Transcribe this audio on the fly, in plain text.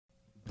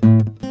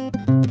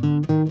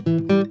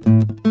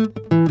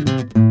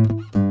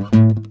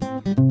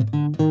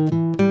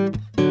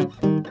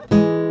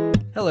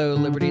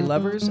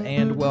viewers,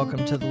 and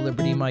welcome to the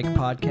Liberty Mike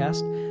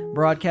podcast,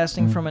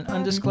 broadcasting from an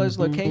undisclosed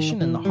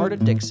location in the heart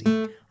of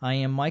Dixie. I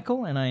am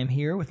Michael, and I am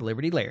here with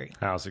Liberty Larry.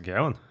 How's it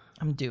going?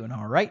 I'm doing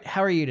all right.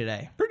 How are you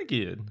today? Pretty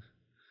good.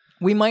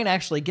 We might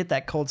actually get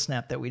that cold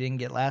snap that we didn't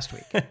get last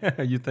week.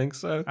 You think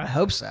so? I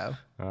hope so.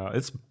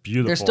 It's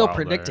beautiful. They're still out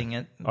predicting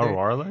there. it. Oh,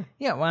 are they?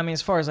 Yeah, well, I mean,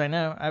 as far as I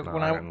know,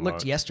 when I didn't looked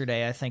look.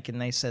 yesterday, I think, and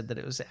they said that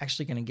it was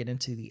actually going to get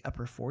into the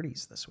upper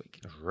 40s this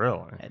week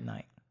Really? at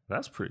night.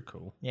 That's pretty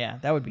cool. Yeah,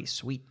 that would be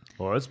sweet.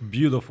 Well, it's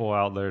beautiful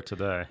out there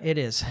today. It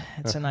is.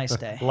 It's a nice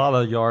day. A lot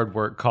of yard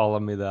work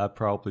calling me that I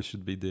probably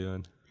should be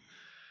doing.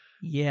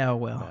 Yeah,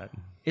 well,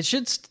 it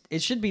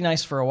should be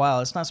nice for a while.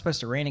 It's not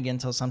supposed to rain again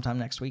until sometime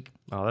next week.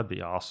 Oh, that'd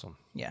be awesome.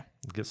 Yeah.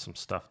 Get some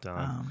stuff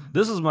done.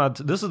 This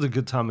is a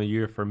good time of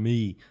year for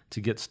me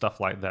to get stuff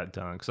like that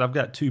done because I've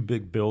got two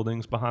big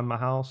buildings behind my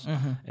house,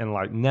 and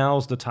like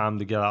now's the time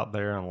to get out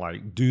there and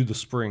like do the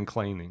spring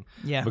cleaning.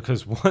 Yeah.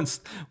 Because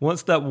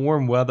once that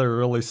warm weather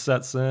really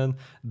sets in,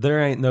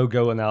 there ain't no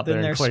going out there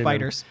and there's cleaning.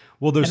 spiders.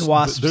 Well, and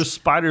wasps. There's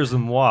spiders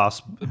and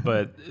wasps,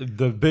 but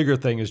the bigger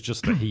thing is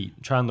just the heat.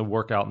 Trying to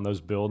work out in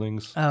those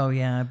buildings. Oh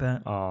yeah, I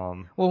bet.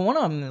 Well, one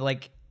of them,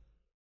 like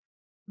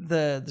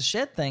the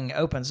shed thing,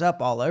 opens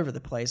up all over the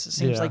place. It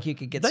seems like you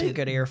could get some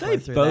good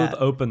airflow through that. They both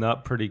open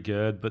up pretty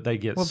good, but they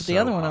get well, but the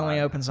other one only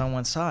opens on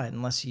one side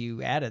unless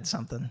you added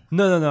something.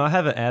 No. I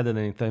haven't added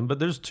anything, but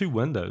there's two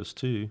windows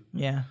too.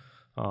 Yeah.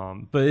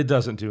 But it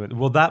doesn't do it.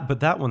 Well,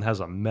 that one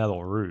has a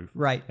metal roof.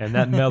 Right. And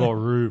that metal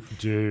roof,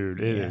 dude,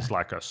 it is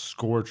like a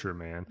scorcher,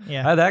 man.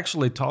 Yeah. I'd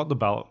actually talked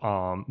about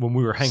when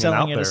we were hanging out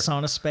Selling it there. as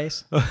sauna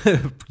space.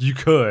 You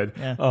could.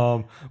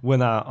 Yeah.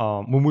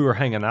 When we were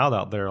hanging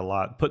out there a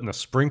lot, putting a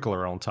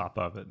sprinkler on top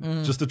of it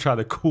just to try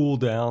to cool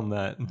down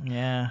that.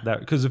 Yeah.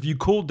 Because if you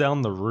cool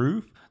down the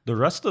roof, the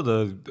rest of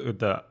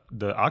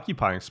the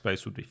occupying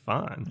space would be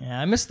fine. Yeah,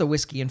 I miss the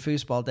whiskey and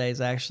foosball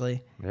days,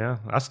 actually. Yeah,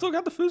 I still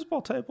got the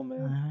foosball table,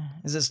 man.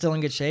 Is it still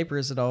in good shape, or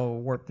is it all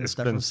warped and It's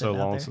stuff? been from so sitting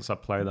out long there? since I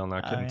played on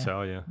that, I couldn't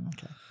tell you.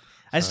 Okay.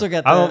 I still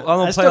got the, I don't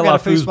play still a got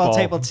lot a of foosball foosball.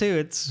 table too.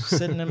 It's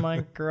sitting in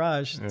my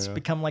garage. It's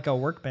become like a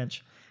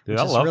workbench. Dude, which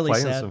I is love really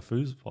playing sad. some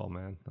foosball,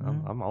 man.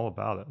 I'm all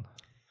about it.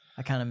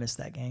 I kind of miss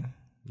that game.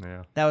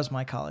 Yeah. That was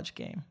my college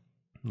game.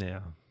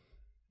 Yeah.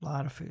 A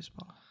lot of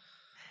foosball.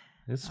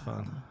 It's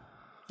fun.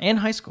 And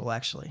high school,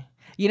 actually.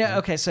 You know,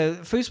 okay, so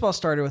foosball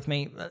started with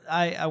me.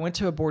 I went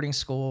to a boarding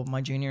school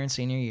my junior and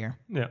senior year.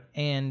 Yeah.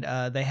 And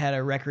they had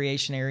a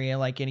recreation area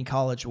like any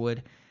college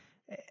would.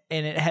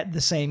 And it had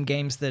the same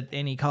games that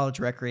any college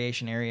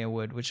recreation area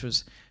would, which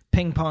was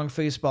ping pong,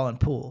 foosball, and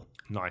pool.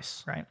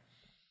 Nice. Right.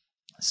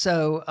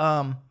 So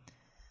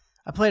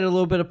I played a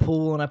little bit of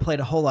pool and I played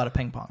a whole lot of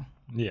ping pong.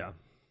 Yeah.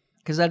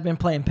 Because I'd been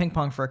playing ping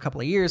pong for a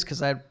couple of years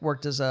because I'd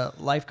worked as a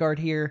lifeguard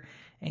here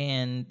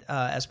and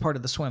as part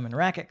of the swim and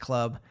racket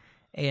club.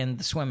 And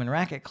the swim and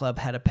racket club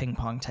had a ping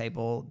pong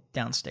table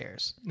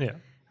downstairs. Yeah.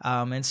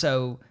 And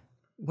so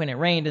when it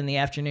rained in the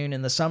afternoon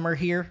in the summer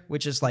here,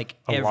 which is like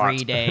A every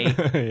lot. day,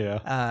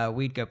 Yeah.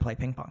 we'd go play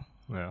ping pong.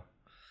 Yeah.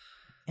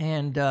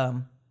 And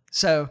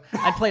so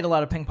I played a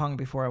lot of ping pong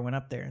before I went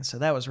up there. And so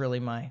that was really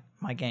my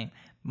game.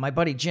 My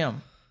buddy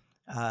Jim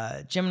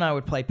and I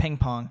would play ping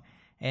pong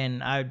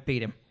and I would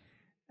beat him.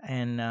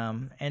 And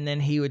then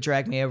he would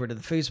drag me over to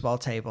the foosball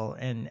table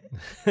and,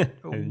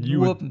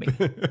 whoop me.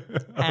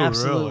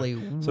 Absolutely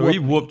really? whoop So he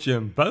me. whooped you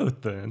in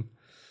both then?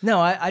 No,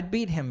 I'd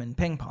beat him in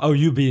ping pong. Oh,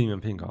 you beat him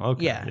in ping pong.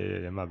 Okay. Yeah.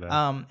 Yeah, my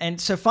bad.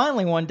 And so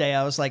finally one day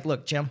I was like,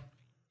 look, Jim,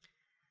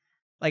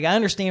 like I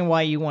understand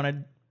why you want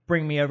to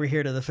bring me over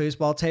here to the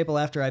foosball table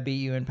after I beat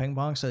you in ping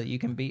pong so that you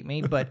can beat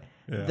me. But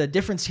the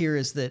difference here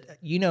is that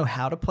you know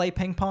how to play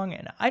ping pong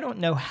and I don't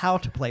know how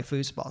to play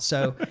foosball.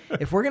 So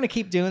if we're going to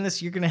keep doing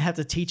this, you're going to have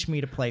to teach me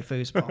to play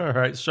foosball. All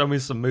right. Show me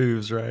some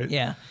moves, right?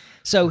 Yeah.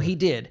 So he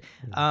did.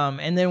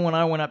 And then when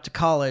I went up to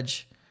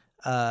college,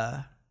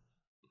 I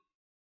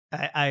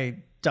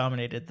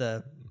dominated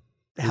the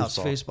house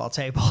foosball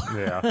table.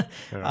 Yeah.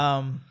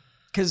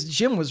 Because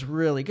Jim was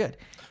really good.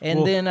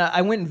 And then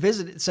I went and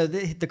visited. So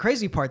the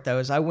crazy part, though,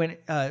 is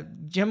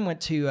Jim went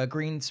to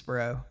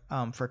Greensboro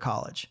for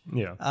college.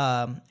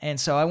 Yeah. And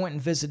so I went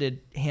and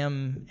visited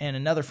him and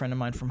another friend of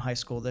mine from high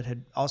school that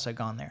had also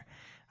gone there.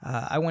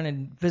 I went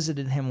and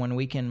visited him one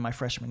weekend my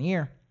freshman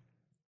year.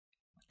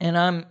 And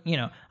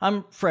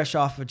I'm fresh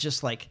off of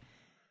just like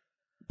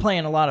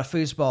playing a lot of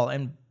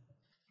foosball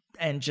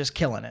and just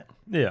killing it.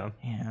 Yeah.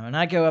 And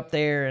I go up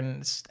there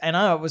and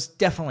I was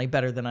definitely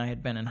better than I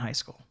had been in high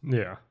school.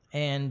 Yeah.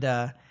 And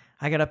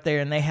I got up there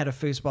and they had a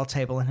foosball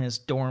table in his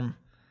dorm,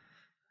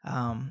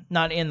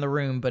 not in the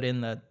room, but in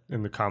the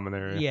common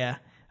area.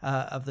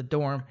 of the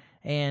dorm.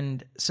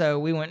 And so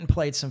we went and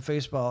played some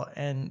foosball,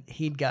 and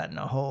he'd gotten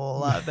a whole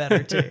lot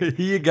better too.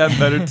 He had gotten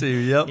better too.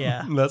 Yep.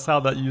 Yeah. That's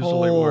how that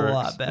usually works. A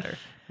lot better.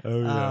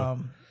 Oh yeah.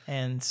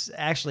 And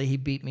actually, he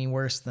beat me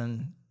worse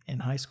than in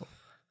high school.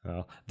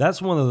 Well,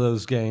 that's one of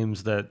those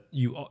games that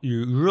you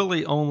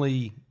really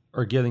only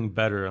are getting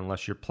better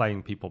unless you're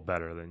playing people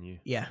better than you.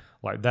 Yeah.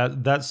 Like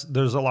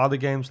there's a lot of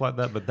games like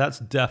that, but that's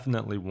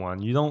definitely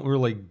one. You don't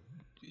really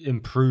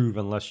improve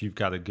unless you've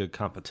got a good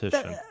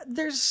competition.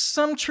 There's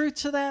some truth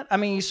to that. I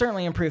mean, you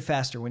certainly improve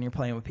faster when you're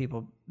playing with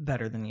people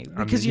better than you,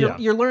 because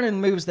you're learning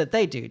moves that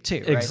they do too,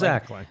 right?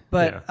 Exactly.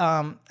 But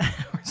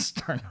we're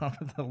starting off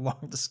with a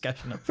long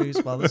discussion of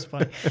foosball. This is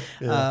funny.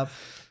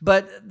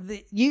 But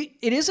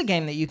it is a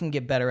game that you can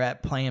get better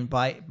at playing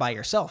by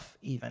yourself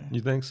even.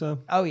 You think so?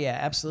 Oh yeah,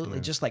 absolutely.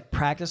 Yeah. Just like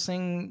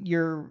practicing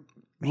your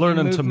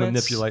learning to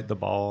manipulate the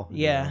ball.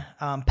 Yeah.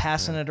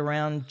 Passing it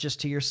around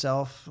just to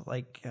yourself.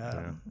 Like,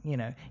 you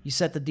know, you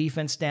set the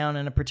defense down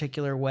in a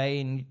particular way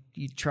and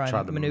you try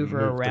to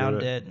maneuver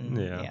around it. And,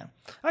 yeah.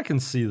 I can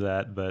see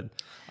that, but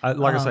I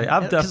say,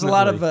 I've definitely... Because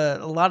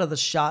a lot of the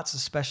shots,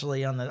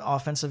 especially on the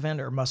offensive end,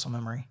 are muscle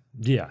memory.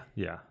 Yeah,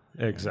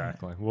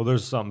 exactly. Well,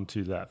 there's something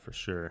to that for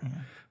sure.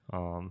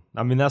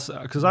 I mean, that's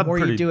because the more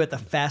you do it, the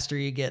faster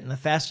you get, and the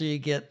faster you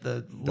get,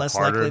 the less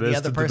likely the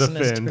other person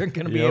is going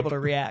to be able to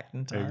react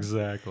in time.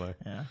 Exactly.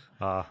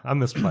 Yeah. I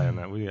miss playing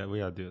that. We got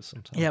to do it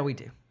sometime. Yeah, we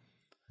do.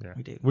 Yeah,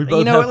 we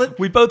do.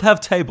 We both have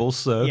tables,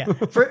 so yeah.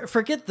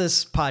 Forget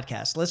this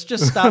podcast. Let's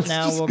just stop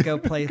now. We'll go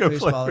play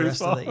foosball the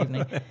rest of the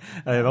evening.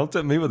 Hey, don't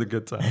tempt me with a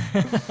good time.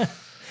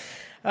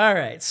 All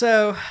right,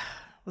 so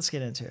let's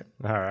get into it.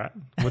 All right,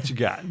 what you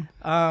got?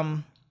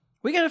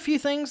 We got a few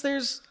things.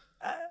 There's.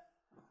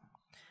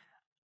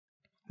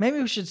 Maybe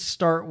we should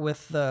start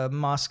with the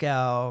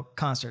Moscow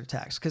concert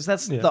attacks, because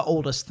that's the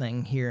oldest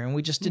thing here, and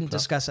we just didn't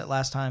discuss it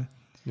last time.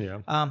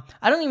 Yeah.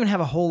 I don't even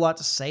have a whole lot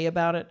to say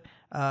about it,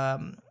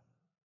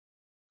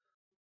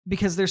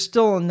 because there's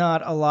still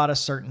not a lot of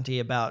certainty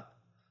about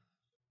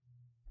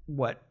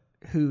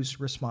who's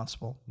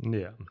responsible.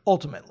 Yeah.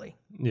 Ultimately.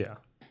 Yeah.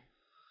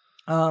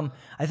 I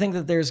think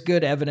that there's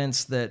good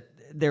evidence that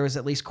there was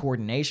at least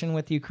coordination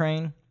with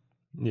Ukraine.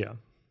 Yeah.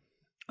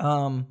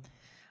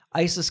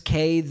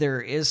 ISIS-K,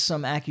 there is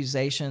some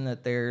accusation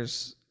that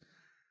there's,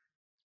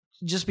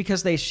 just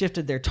because they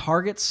shifted their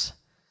targets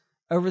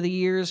over the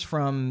years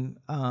from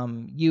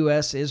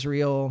U.S.,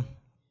 Israel,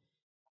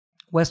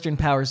 Western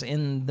powers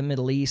in the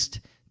Middle East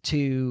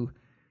to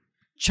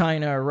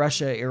China,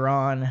 Russia,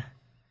 Iran,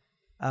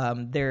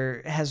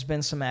 there has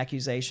been some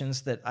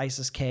accusations that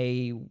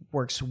ISIS-K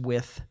works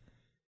with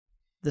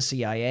the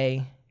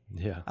CIA.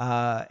 Yeah.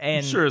 And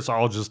I'm sure it's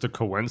all just a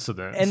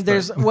coincidence. And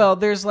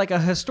there's like a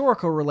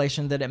historical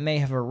relation that it may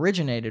have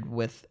originated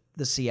with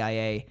the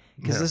CIA,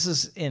 because this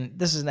is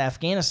in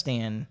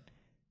Afghanistan,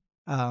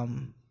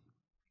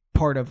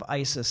 part of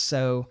ISIS.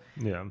 So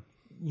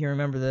you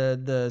remember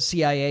the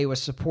CIA was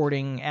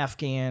supporting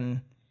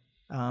Afghan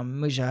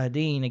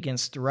Mujahideen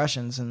against the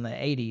Russians in the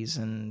 80s,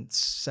 and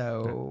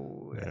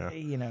so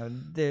you know,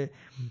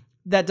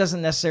 that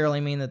doesn't necessarily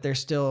mean that they're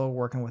still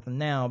working with them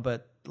now,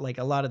 but like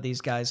a lot of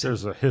these guys,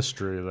 there's a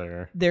history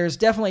there. There's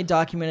definitely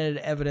documented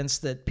evidence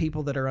that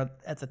people that are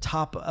at the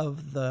top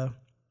of the,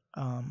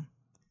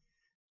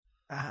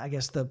 I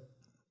guess the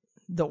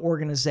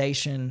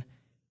organization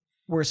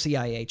were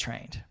CIA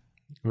trained.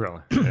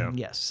 Really? Yeah.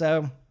 Yes.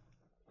 So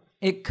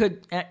it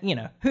could, you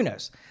know, who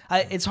knows?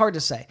 It's hard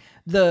to say.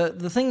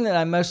 The thing that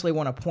I mostly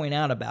want to point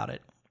out about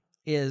it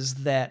is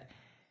that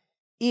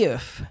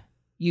if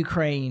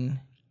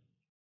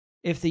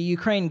the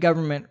Ukraine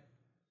government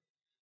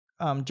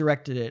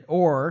directed it,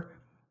 or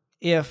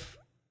if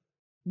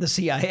the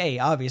CIA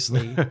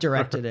obviously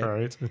directed it,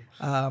 right.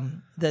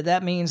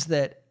 that means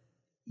that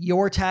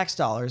your tax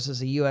dollars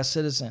as a U.S.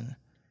 citizen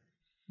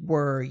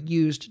were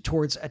used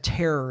towards a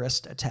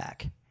terrorist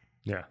attack,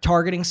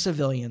 targeting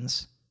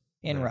civilians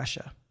in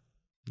Russia.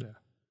 Yeah,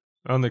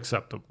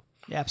 unacceptable.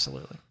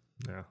 Absolutely.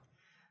 Yeah.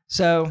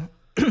 So,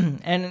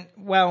 and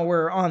while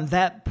we're on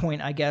that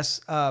point, I guess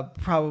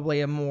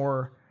probably a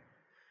more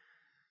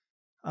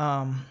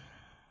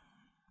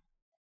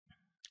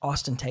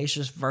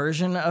ostentatious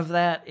version of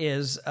that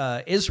is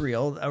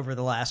Israel over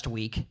the last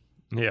week.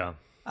 Yeah.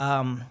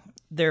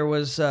 There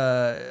was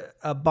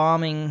a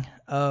bombing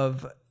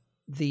of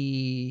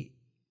the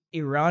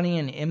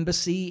Iranian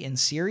embassy in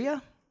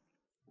Syria,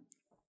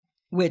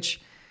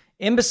 which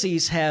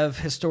embassies have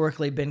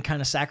historically been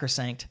kind of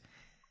sacrosanct.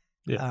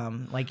 Yeah.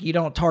 Like you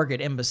don't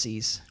target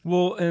embassies.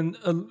 Well, and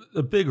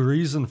a big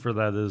reason for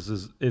that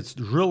is it's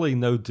really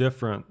no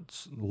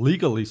different,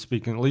 legally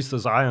speaking, at least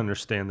as I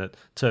understand it,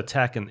 to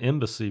attack an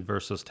embassy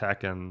versus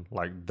attacking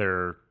like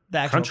the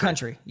actual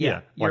country.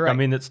 Yeah. Like, right. I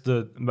mean,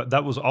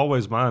 that was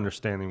always my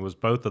understanding, was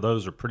both of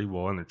those are pretty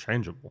well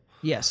interchangeable.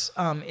 Yes.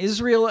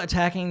 Israel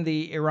attacking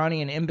the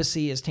Iranian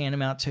embassy is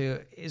tantamount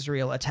to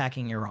Israel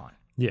attacking Iran.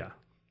 Yeah.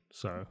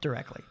 So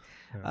directly.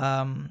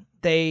 Yeah.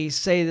 They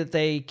say that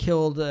they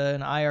killed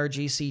an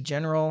IRGC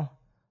general.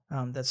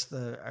 That's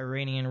the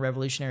Iranian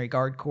Revolutionary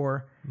Guard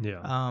Corps.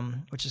 Yeah.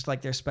 Which is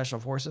like their special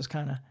forces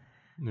kind of.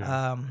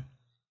 Yeah.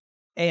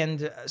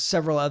 And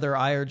several other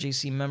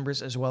IRGC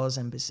members, as well as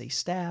embassy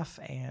staff,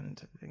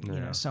 and you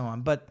know, so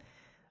on. But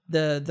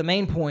the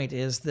main point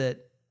is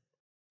that,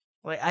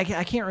 like,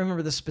 I can't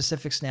remember the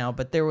specifics now,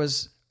 but there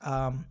was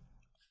a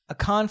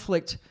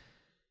conflict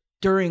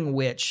during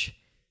which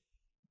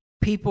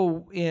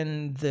people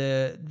in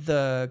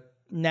the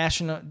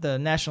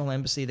national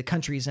embassy, the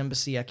country's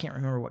embassy. I can't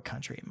remember what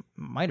country. It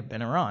might have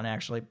been Iran,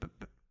 actually, but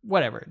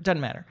whatever. It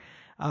doesn't matter.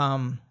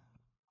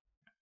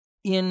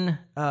 In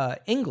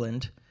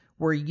England,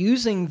 were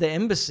using the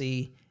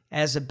embassy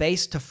as a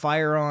base to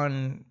fire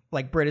on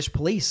like British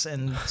police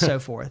and so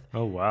forth.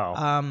 Oh,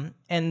 wow.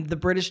 And the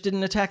British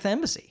didn't attack the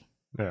embassy.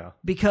 Yeah.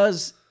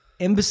 Because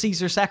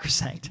embassies are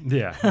sacrosanct.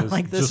 Yeah. It's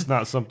like this, just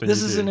not something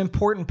This you is do. an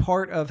important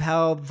part of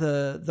how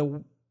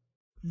the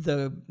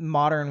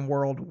modern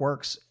world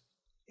works,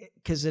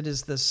 because it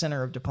is the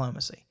center of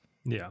diplomacy.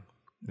 Yeah.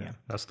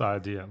 That's the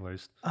idea, at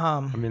least. I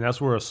mean, that's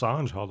where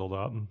Assange huddled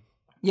up.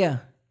 Yeah.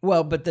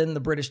 Well, but then the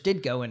British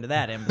did go into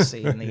that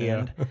embassy in the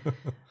end.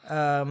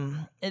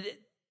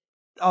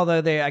 Although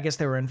I guess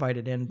they were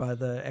invited in by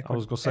the I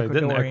was going to say,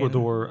 didn't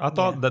Ecuador? I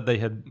thought that they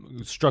had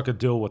struck a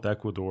deal with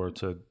Ecuador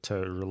to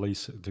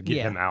release it, to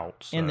get him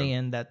out. So. In the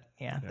end,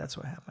 that's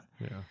what happened.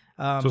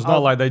 Yeah. So it's not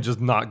like they just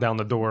knocked down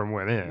the door and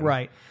went in.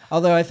 Right.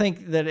 Although I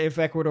think that if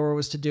Ecuador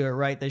was to do it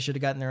right, they should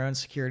have gotten their own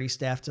security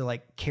staff to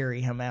like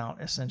carry him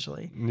out,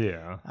 essentially.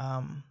 Yeah.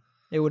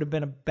 It would have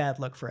been a bad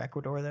look for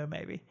Ecuador, though,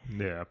 maybe.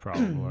 Yeah,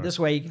 probably. This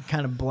way you can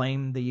kind of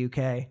blame the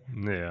UK.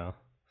 Yeah.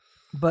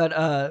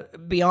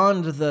 But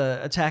beyond the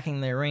attacking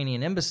the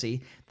Iranian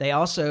embassy, they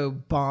also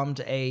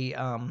bombed a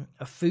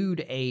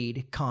food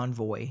aid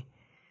convoy,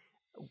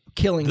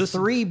 killing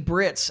 3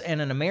 Brits and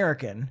an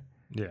American.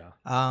 Yeah.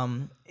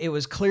 It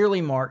was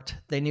clearly marked.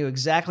 They knew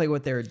exactly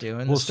what they were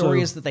doing. The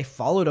story is that they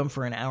followed them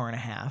for an hour and a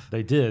half.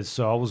 They did.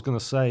 So I was going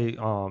to say,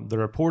 the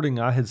reporting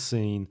I had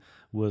seen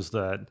was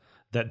that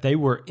they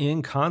were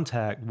in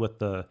contact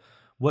with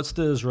what's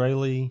the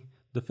Israeli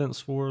Defense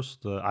Force,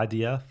 the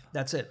IDF?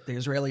 That's it, the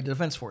Israeli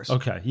Defense Force.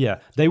 Okay, yeah.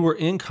 They were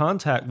in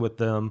contact with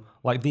them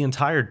like the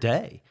entire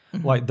day.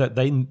 Mm-hmm. Like that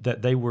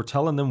they were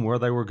telling them where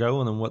they were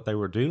going and what they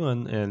were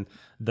doing, and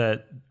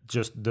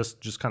this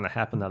just kind of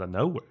happened out of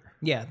nowhere.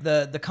 Yeah,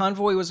 the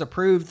convoy was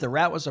approved, the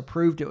route was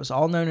approved, it was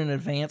all known in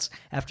advance.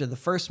 After the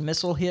first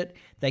missile hit,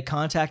 they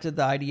contacted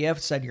the IDF,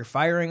 said, "You're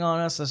firing on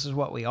us, this is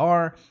what we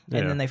are,"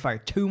 and then they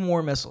fired 2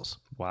 more missiles.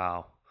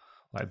 Wow.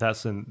 Like,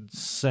 that's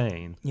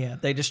insane. Yeah,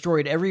 they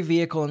destroyed every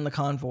vehicle in the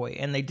convoy,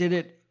 and they did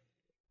it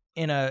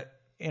in a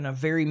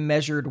very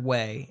measured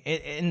way.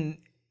 And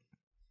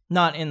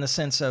not in the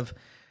sense of,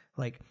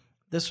 like,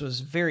 this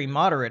was very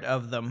moderate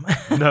of them.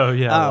 No,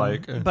 yeah,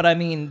 but I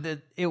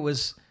mean, it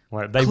was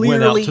like they clearly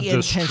went out to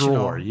intentional.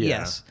 destroy. Yeah,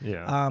 yes.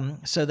 Yeah.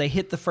 So they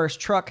hit the first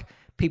truck.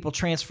 People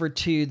transferred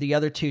to the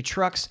other 2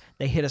 trucks.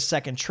 They hit a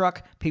second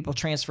truck. People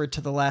transferred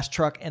to the last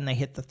truck, and they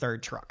hit the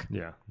third truck.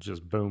 Yeah,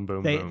 just boom,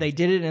 boom, boom. They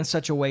did it in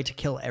such a way to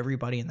kill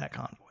everybody in that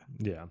convoy.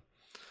 Yeah.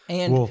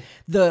 And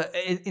the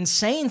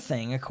insane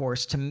thing, of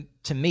course,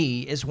 to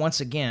me, is once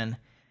again,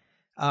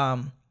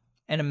 an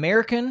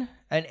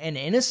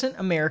innocent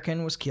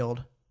American was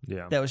killed.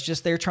 Yeah. That was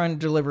just there trying to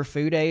deliver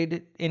food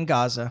aid in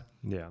Gaza.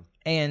 Yeah.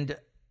 And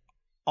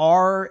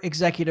our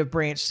executive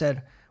branch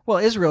said, well,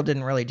 Israel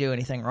didn't really do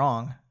anything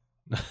wrong.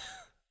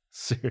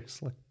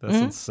 Seriously, that's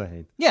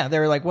insane. Yeah, they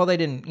were like, well, they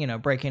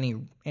didn't, break any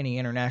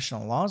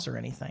international laws or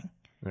anything.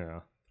 Yeah.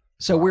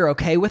 So we're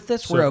okay with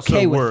this. We're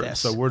okay with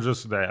this. So we're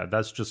just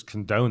that's just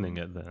condoning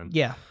it then.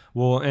 Yeah.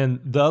 Well, and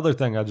the other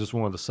thing I just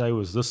wanted to say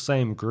was this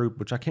same group,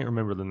 which I can't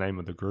remember the name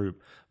of the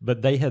group,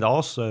 but they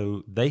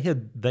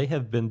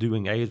have been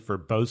doing aid for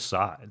both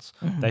sides.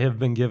 Mm-hmm. They have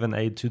been giving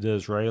aid to the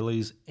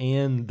Israelis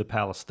and the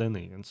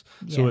Palestinians.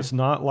 Yeah. So it's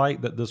not like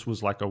that this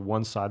was like a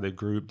one-sided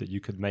group that you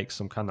could make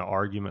some kind of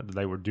argument that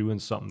they were doing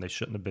something they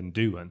shouldn't have been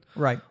doing.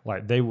 Right.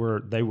 Like they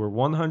were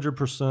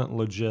 100%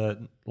 legit,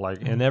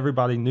 and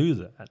everybody knew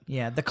that.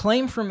 Yeah. The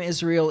claim from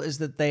Israel is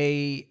that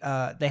they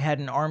had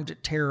an armed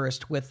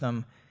terrorist with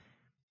them,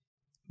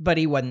 but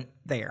he wasn't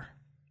there.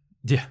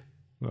 Yeah,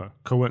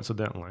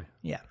 coincidentally.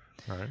 Yeah.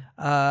 All right.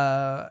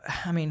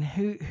 I mean,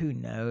 who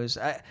knows?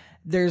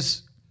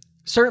 There's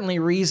certainly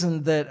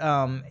reason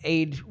that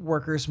aid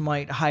workers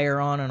might hire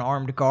on an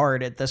armed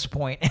guard at this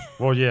point.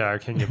 Well, yeah,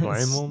 can you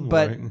blame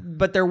them?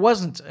 But there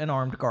wasn't an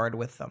armed guard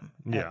with them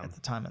at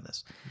the time of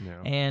this.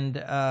 Yeah. And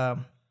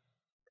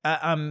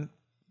I'm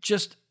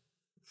just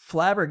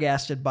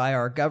flabbergasted by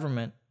our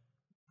government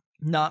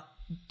not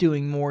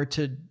doing more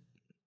to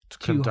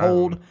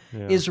hold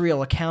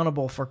Israel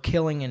accountable for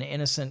killing an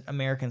innocent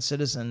American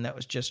citizen that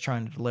was just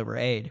trying to deliver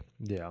aid.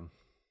 Yeah.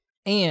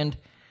 And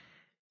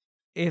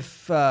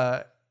if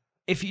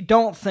you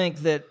don't think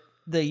that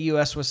the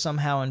U.S. was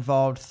somehow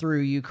involved through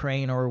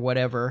Ukraine or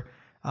whatever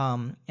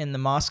in the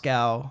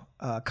Moscow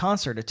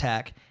concert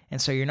attack, and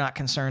so you're not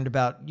concerned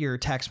about your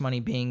tax money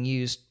being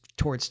used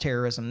towards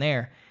terrorism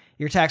there,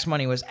 your tax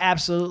money was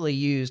absolutely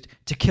used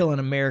to kill an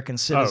American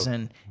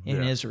citizen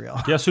in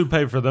Israel. Guess who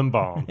paid for them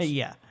bombs?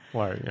 Yeah.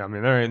 Like, I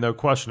mean, there ain't no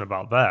question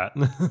about that.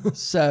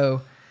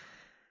 So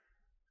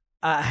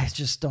I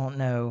just don't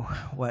know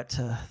what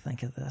to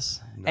think of this.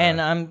 No. And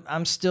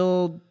I'm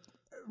still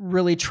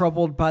really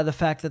troubled by the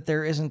fact that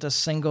there isn't a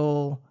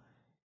single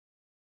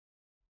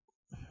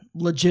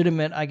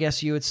legitimate, I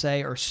guess you would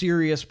say, or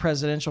serious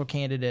presidential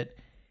candidate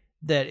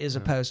that is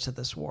opposed to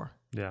this war.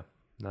 Yeah.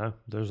 No,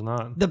 there's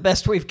not. The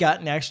best we've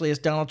gotten actually is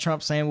Donald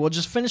Trump saying, "We'll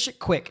just finish it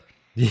quick."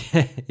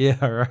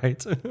 Yeah,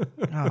 right.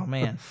 Oh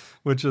man,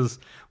 which is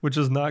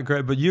not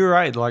great. But you're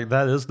right. Like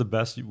that is the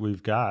best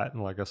we've got.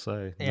 And like I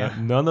say,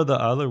 none of the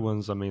other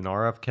ones. I mean,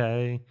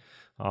 RFK,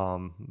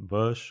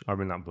 Bush. I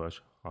mean, not Bush.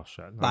 Oh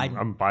shit, Biden.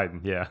 I'm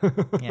Biden. Yeah,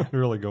 Yeah.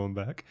 really going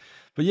back.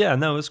 But yeah,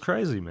 no, it's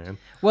crazy, man.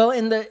 Well,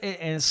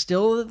 and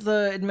still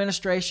the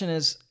administration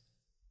is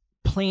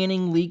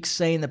planning leaks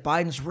saying that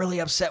Biden's really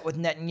upset with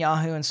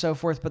Netanyahu and so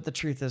forth, but the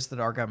truth is that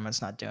our government's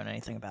not doing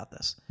anything about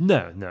this.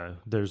 No,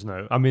 there's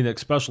no. I mean,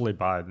 especially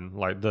Biden.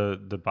 Like the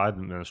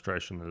Biden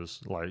administration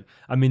is like.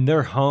 I mean,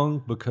 they're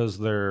hung because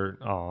they're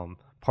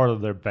part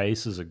of their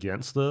base is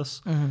against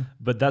this,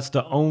 but that's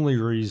the only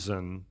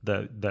reason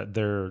that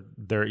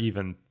they're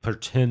even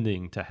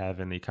pretending to have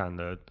any kind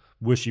of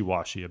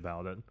wishy-washy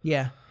about it.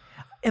 Yeah,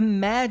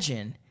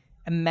 imagine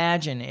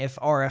if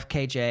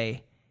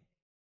RFKJ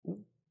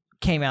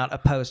came out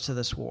opposed to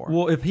this war.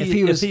 Well, if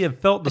he had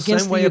felt the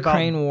against same way the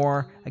Ukraine about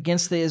war,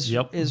 against the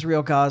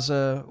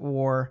Israel-Gaza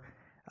war,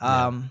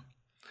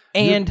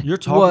 and You're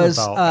talking was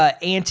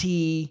about-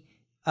 anti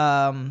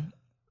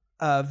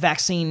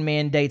vaccine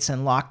mandates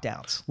and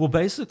lockdowns. Well,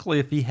 basically,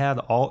 if he had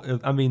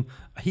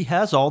he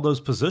has all those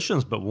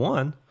positions, but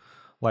one.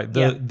 Like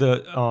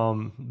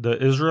the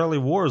Israeli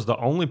war is the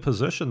only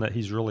position that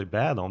he's really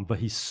bad on, but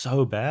he's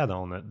so bad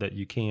on it that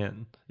you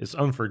can't. It's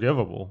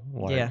unforgivable.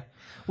 Like, Yeah.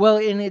 Well,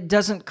 and it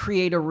doesn't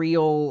create a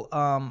real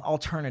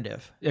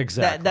alternative.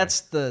 Exactly.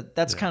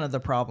 That's kind of the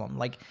problem.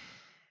 Like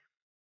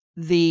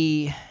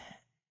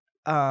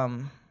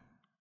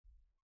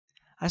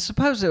I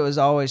suppose it was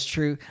always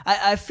true.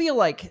 I feel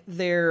like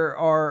there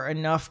are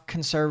enough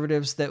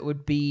conservatives that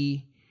would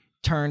be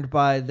turned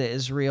by the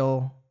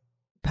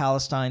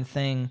Israel-Palestine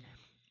thing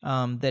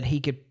that he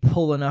could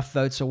pull enough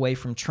votes away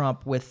from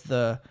Trump with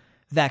the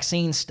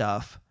vaccine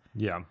stuff.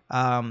 Yeah.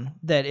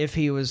 That if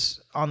he was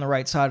on the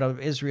right side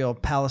of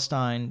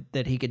Israel-Palestine,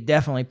 that he could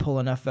definitely pull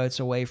enough votes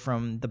away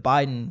from the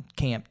Biden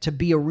camp to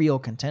be a real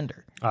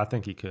contender. I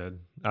think he could.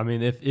 I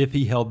mean, if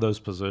he held those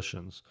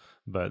positions,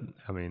 but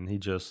I mean, he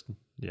just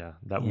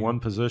one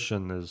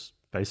position is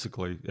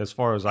basically, as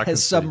far as I can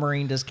see,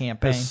 submarined his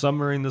campaign. Has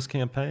submarined this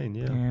campaign.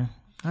 Yeah.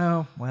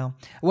 Oh well.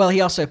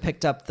 He also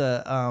picked up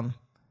the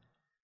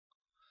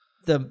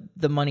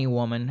money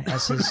woman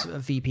as his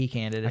VP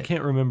candidate. I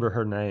can't remember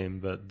her name,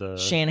 but the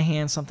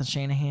Shanahan.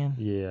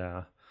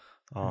 Yeah.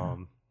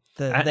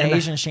 The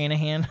Asian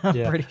Shanahan. I'm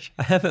pretty sure.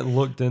 I haven't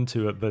looked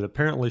into it, but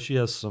apparently she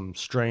has some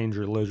strange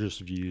religious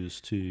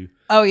views too.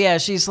 Oh yeah,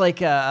 she's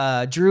like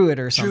a druid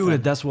or something.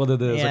 Druid, that's what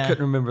it is. Yeah. I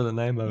couldn't remember the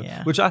name of it.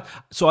 Yeah.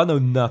 So I know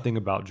nothing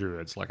about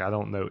druids. Like I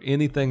don't know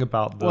anything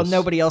about this. Well,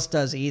 nobody else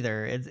does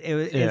either.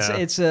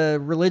 It's a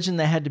religion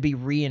that had to be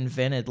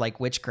reinvented,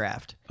 like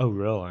witchcraft. Oh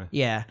really?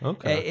 Yeah.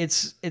 Okay.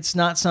 It's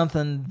not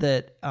something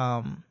that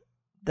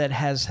that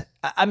has.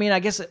 I mean, I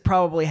guess it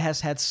probably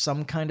has had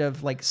some kind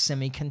of like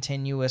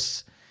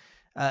semi-continuous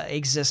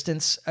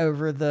existence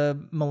over the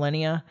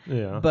millennia.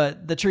 Yeah.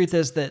 But the truth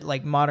is that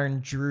like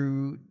modern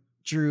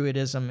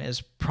Druidism is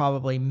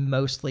probably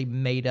mostly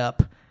made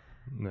up.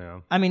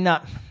 Yeah. I mean,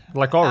 not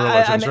like all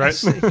religions, right?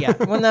 Yeah.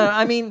 Well, no,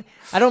 I mean,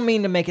 I don't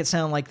mean to make it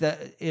sound like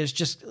it's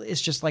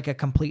just like a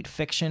complete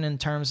fiction in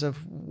terms of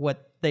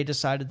what they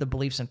decided the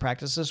beliefs and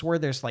practices were.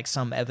 There's like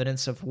some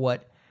evidence of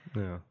what,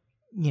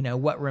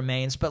 what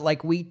remains. But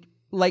like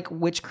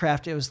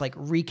witchcraft, it was like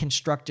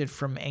reconstructed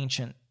from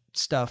ancient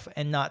stuff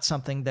and not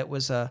something that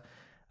was a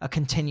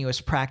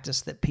continuous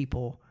practice that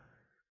people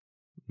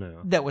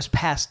that was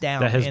passed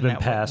down, that has been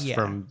passed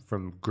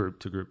from group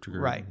to group to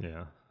group, right?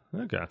 Yeah,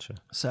 I gotcha.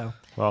 So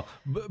well,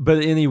 but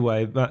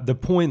anyway, the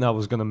point I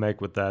was going to make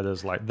with that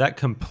is like that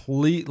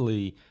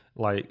completely,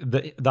 like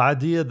the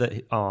idea that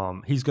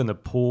he's going to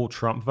pull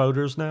Trump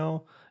voters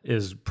now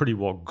is pretty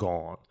well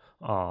gone.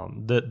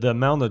 The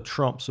amount of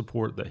Trump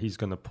support that he's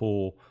going to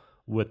pull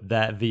with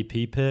that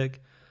VP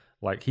pick,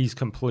 like he's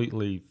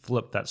completely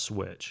flipped that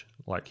switch.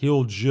 Like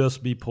he'll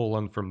just be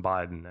pulling from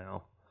Biden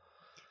now.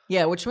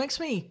 Yeah, which makes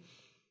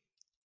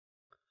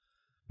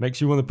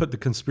you want to put the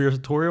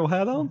conspiratorial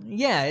hat on?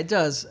 Yeah, it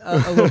does a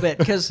little bit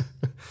because,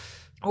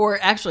 or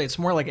actually, it's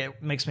more like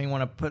it makes me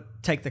want to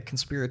take the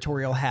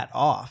conspiratorial hat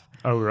off.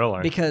 Oh,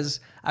 really?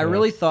 Because I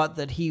really thought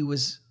that he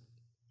was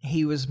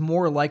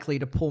more likely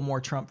to pull more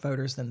Trump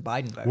voters than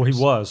Biden voters. Well, he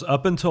was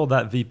up until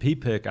that VP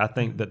pick. I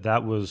think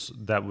that was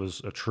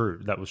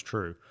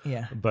true.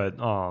 Yeah. But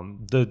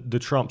the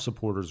Trump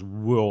supporters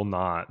will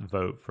not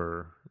vote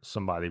for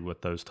somebody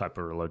with those type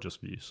of religious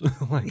views.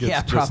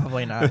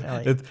 Probably not.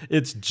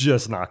 It's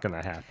just not going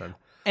to happen.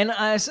 And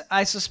I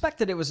suspect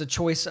that it was a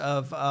choice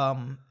of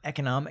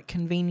economic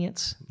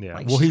convenience. Yeah,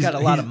 like he's got a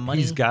lot of money.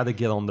 He's got to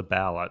get on the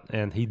ballot,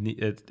 and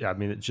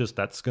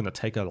that's going to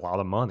take a lot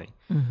of money.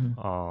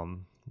 Mm-hmm.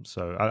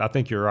 So I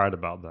think you're right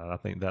about that. I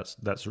think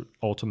that's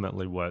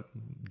ultimately what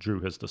drew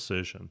his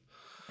decision.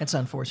 It's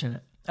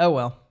unfortunate. Oh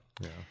well.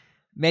 Yeah.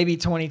 Maybe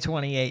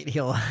 2028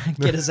 he'll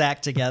get his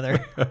act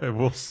together.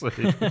 We'll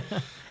see.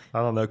 I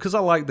don't know, because I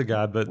like the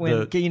guy, but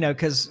when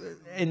because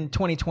in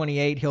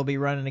 2028 he'll be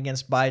running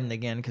against Biden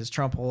again because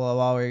Trump will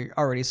have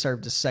already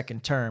served his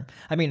second term.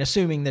 I mean,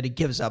 assuming that he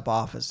gives up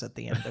office at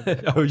the end of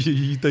it. Oh,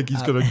 you think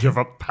he's going to give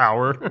up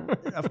power?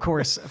 Of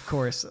course.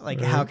 Like,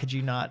 how could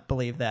you not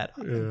believe that?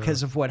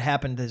 Because of what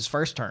happened to his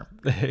first term.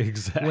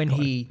 Exactly. When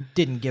he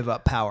didn't give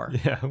up power.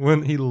 Yeah,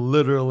 when he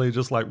literally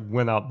just like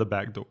went out the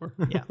back door.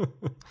 Yeah.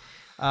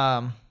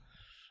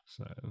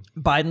 So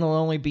Biden will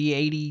only be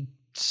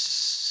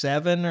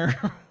 87 or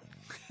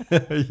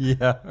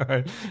yeah,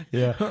 right.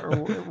 Yeah,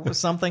 or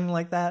something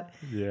like that.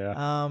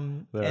 Yeah.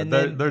 And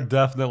they're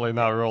definitely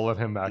not rolling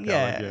him back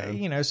out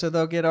again. So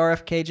they'll get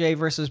RFKJ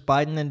versus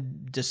Biden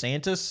and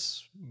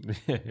DeSantis.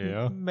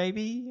 Yeah.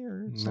 Maybe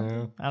or something.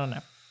 No. I don't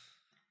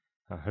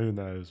know. Who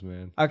knows,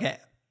 man? Okay.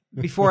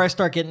 Before I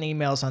start getting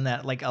emails on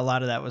that, like a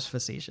lot of that was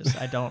facetious.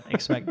 I don't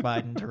expect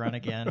Biden to run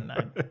again.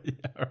 Yeah,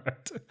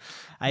 right.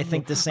 I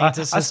think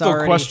DeSantis I still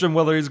already question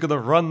whether he's going to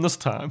run this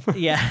time.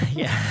 Yeah.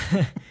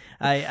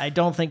 I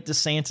don't think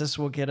DeSantis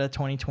will get a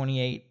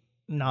 2028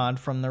 nod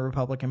from the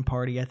Republican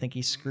Party. I think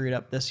he screwed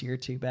up this year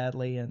too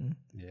badly. And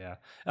yeah,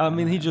 I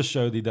mean, he just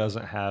showed he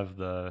doesn't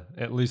have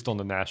at least on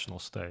the national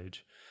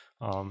stage.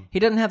 He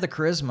doesn't have the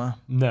charisma.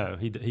 No,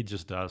 he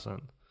just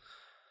doesn't.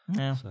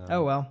 Yeah. So.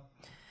 Oh well.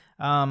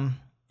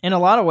 In a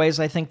lot of ways,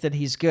 I think that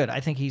he's good. I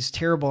think he's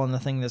terrible in the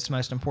thing that's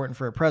most important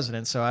for a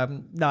president. So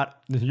I'm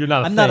not. You're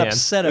not. I'm not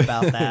upset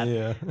about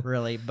that,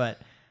 really. But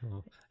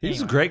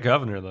he's a great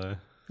governor, though.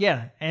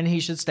 Yeah, and he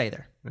should stay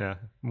there. Yeah,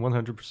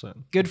 100%.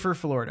 Good for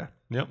Florida.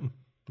 Yep.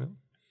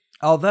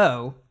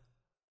 Although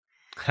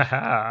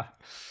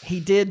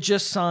he did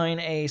just sign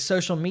a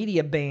social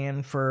media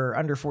ban for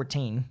under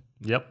 14.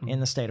 Yep. In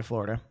the state of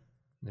Florida.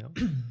 Yep.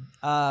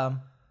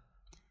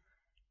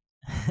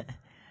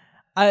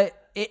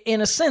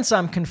 In a sense,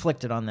 I'm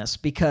conflicted on this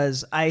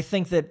because I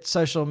think that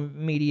social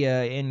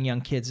media in young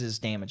kids is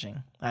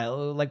damaging.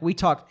 Like we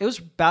talked, it was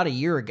about a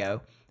year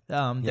ago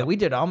that we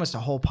did almost a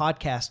whole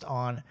podcast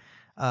on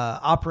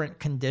operant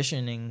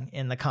conditioning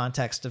in the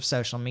context of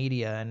social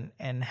media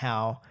and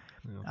how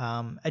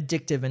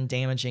addictive and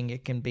damaging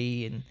it can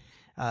be. And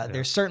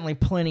there's certainly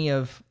plenty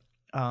of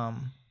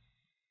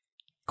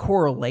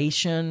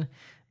correlation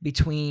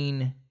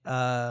between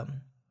bad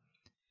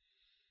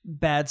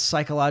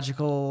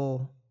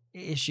psychological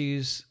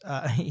issues.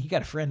 You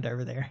got a friend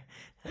over there.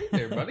 Hey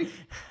there, buddy.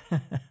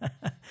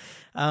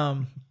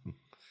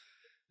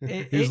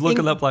 He's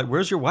looking up like,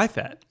 where's your wife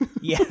at?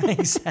 Yeah,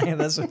 exactly.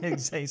 That's what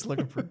he's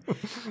looking for.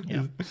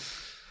 Yeah.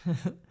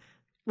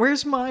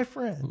 Where's my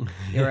friend?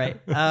 You're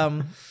right.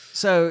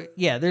 So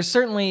yeah, there's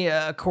certainly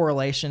a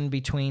correlation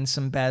between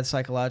some bad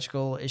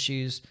psychological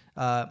issues,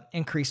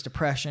 increased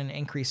depression,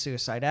 increased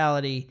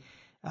suicidality,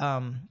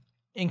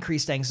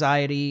 increased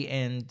anxiety,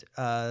 and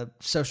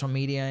social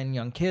media in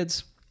young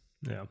kids.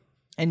 Yeah.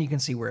 And you can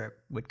see where it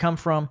would come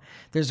from.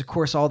 There's, of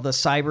course, all the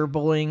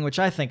cyberbullying, which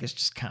I think is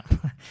just kind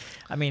of,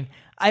 I mean,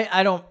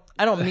 I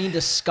don't mean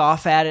to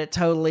scoff at it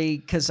totally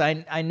because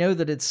I know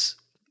that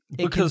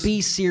it can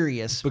be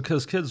serious.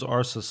 Because kids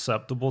are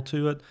susceptible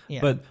to it.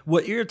 Yeah. But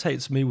what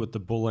irritates me with the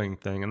bullying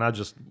thing, and I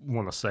just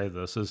want to say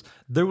this, is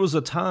there was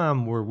a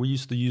time where we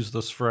used to use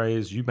this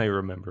phrase, you may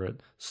remember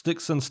it,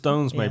 sticks and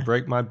stones may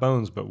break my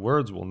bones, but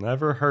words will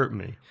never hurt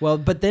me. Well,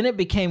 but then it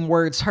became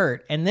words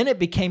hurt, and then it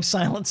became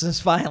silence is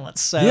violence.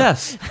 So.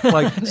 Yes.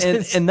 Like,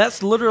 and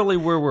that's literally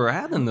where we're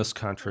at in this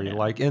country. Yeah.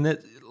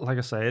 Like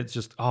I say, it's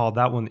just,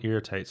 that one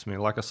irritates me.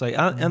 Like I say,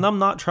 and I'm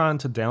not trying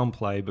to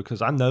downplay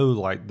because I know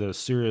like the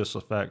serious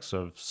effects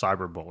of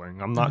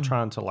cyberbullying. I'm not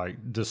trying to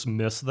like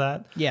dismiss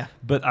that. Yeah.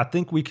 But I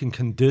think we can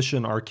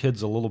condition our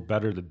kids a little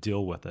better to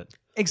deal with it.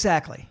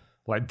 Exactly.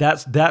 Like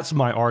that's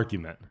my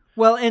argument.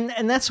 Well,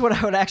 and that's what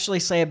I would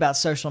actually say about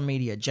social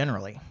media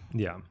generally.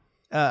 Yeah.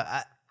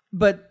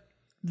 But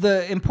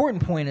the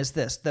important point is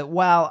this, that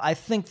while I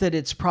think that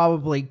it's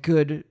probably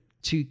good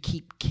to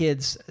keep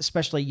kids,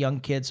 especially young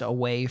kids,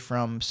 away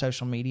from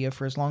social media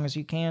for as long as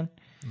you can.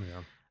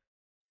 Yeah.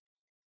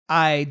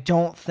 I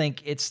don't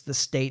think it's the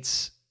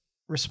state's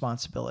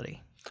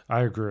responsibility.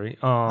 I agree.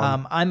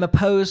 I'm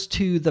opposed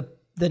to the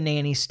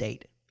nanny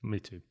state. Me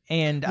too.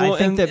 And I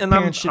think that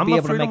parents should be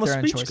able to make their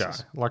own choices. Guy.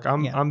 Like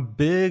I'm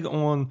big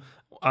on.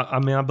 I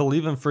mean, I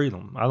believe in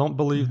freedom. I don't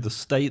believe the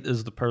state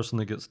is the person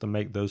that gets to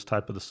make those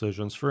type of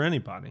decisions for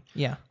anybody.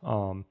 Yeah.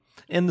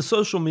 And the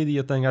social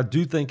media thing, I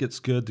do think it's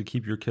good to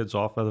keep your kids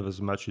off of it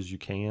as much as you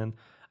can.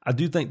 I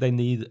do think they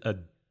need a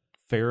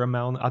fair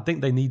amount. I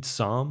think they need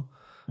some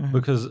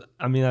because,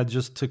 I mean,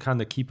 to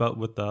kind of keep up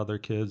with the other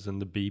kids and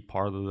to be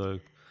part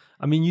of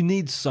you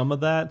need some of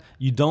that.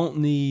 You don't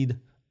need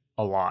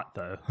a lot,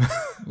 though,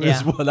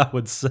 is what I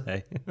would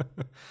say.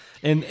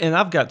 And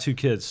I've got 2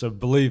 kids, so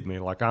believe me,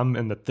 like I'm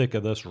in the thick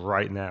of this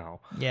right now.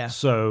 Yeah.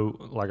 So,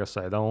 like I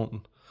say,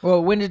 don't.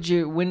 Well, when did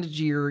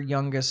your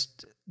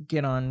youngest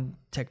get on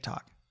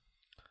TikTok?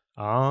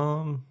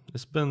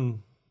 It's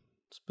been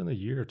a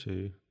year or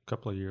 2, a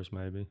couple of years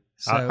maybe.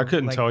 So I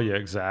couldn't tell you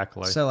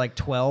exactly. So like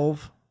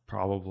 12?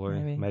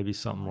 Probably, maybe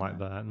something like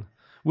that.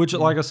 Which,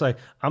 like I say,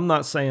 I'm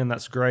not saying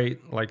that's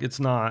great. Like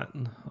it's not.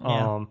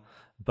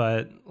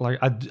 But like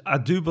I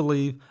do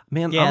believe,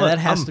 man. Yeah, that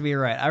has to be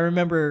right. I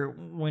remember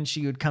when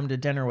she would come to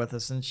dinner with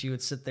us, and she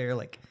would sit there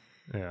like,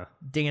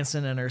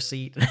 dancing in her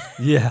seat.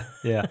 Yeah.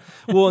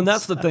 Well, and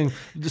that's the thing.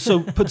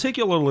 So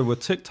particularly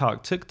with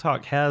TikTok,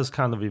 TikTok has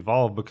kind of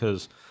evolved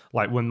because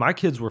like when my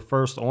kids were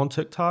first on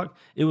TikTok,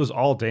 it was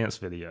all dance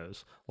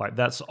videos. Like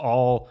that's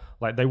all,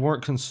 like they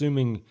weren't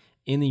consuming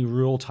any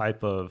real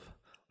type of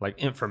like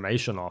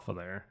information off of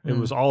there. It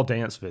was all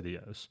dance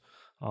videos.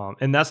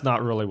 And that's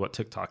not really what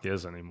TikTok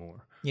is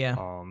anymore.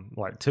 Yeah.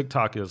 Like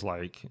TikTok is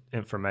like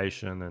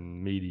information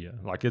and media.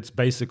 Like it's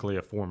basically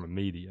a form of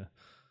media.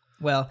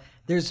 Well,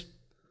 there's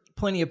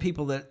plenty of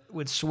people that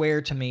would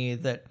swear to me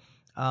that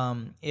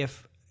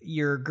if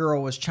your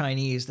girl was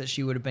Chinese, that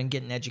she would have been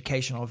getting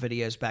educational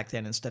videos back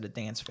then instead of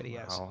dance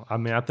videos. Wow. I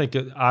mean, I think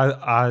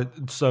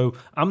so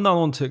I'm not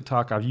on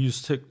TikTok. I've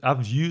used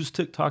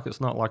TikTok.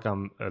 It's not like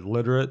I'm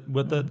illiterate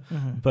with it,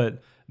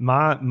 but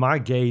my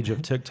gauge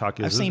of TikTok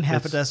is I've seen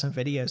half a dozen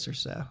videos or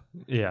so.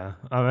 Yeah.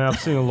 I mean, I've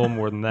seen a little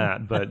more than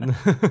that, but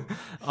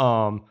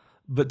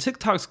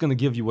TikTok's going to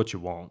give you what you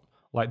want.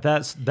 Like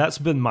that's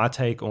been my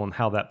take on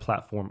how that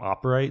platform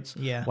operates.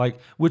 Yeah. Like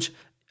which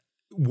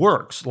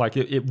works. Like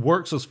it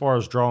works as far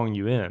as drawing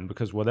you in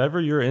because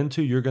whatever you're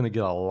into, you're going to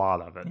get a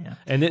lot of it. Yeah.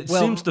 And it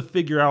seems to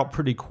figure out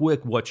pretty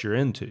quick what you're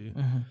into.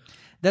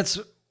 That's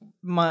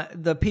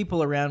the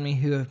people around me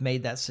who have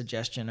made that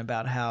suggestion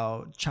about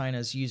how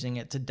China's using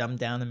it to dumb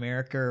down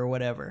America or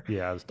whatever.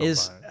 Yeah,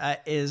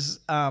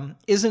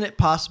 isn't it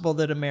possible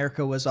that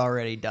America was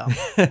already dumb?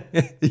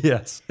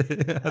 Yes,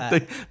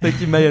 I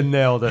think you may have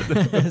nailed it.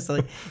 It's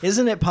like,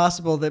 isn't it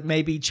possible that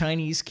maybe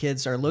Chinese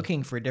kids are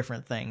looking for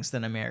different things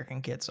than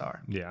American kids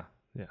are? Yeah,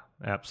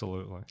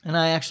 absolutely. And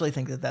I actually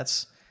think that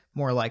that's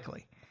more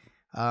likely,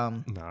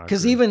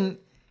 because even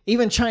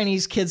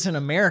Chinese kids in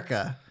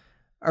America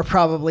are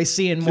probably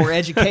seeing more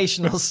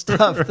educational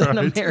stuff than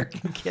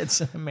American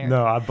kids in America.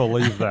 No, I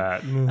believe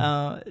that.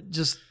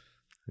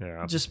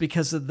 Just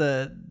because of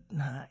the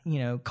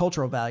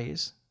cultural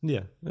values. Yeah,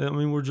 I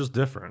mean we're just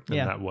different in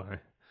that way.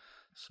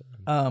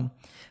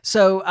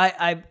 So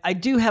I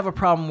do have a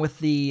problem with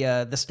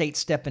the state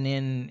stepping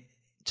in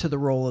to the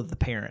role of the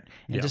parent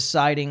and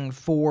deciding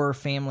for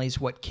families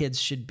what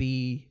kids should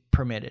be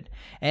permitted.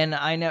 And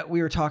I know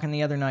we were talking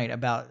the other night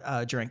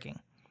about drinking.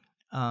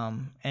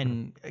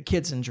 And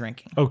kids and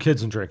drinking. Oh,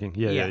 kids and drinking.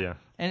 Yeah.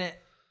 And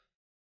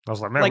I was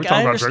like, man, we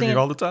talk about drinking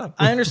all the time.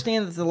 I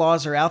understand that the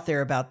laws are out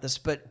there about this,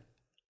 but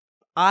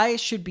I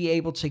should be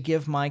able to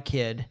give my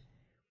kid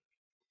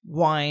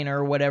wine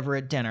or whatever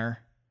at dinner.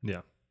 Yeah.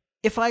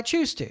 If I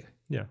choose to.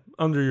 Yeah.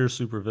 Under your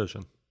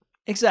supervision.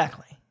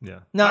 Exactly.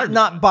 Yeah.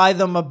 Not buy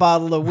them a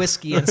bottle of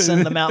whiskey and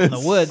send them out in the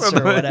woods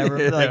or whatever.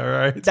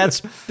 Right.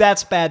 That's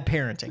bad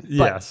parenting.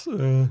 Yes.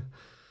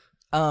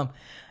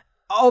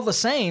 All the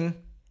same,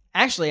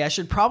 actually, I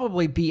should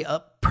probably be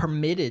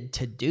permitted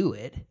to do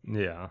it.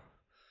 Yeah.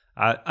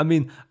 I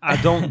mean, I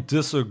don't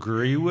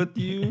disagree with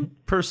you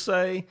per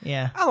se.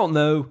 Yeah. I don't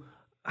know.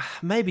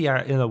 Maybe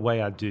in a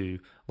way I do.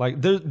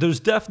 Like there's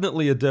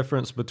definitely a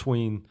difference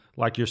between,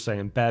 like you're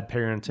saying, bad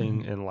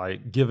parenting and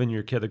like giving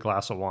your kid a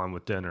glass of wine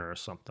with dinner or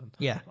something.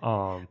 Yeah.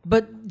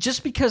 But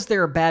just because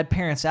there are bad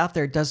parents out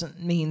there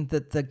doesn't mean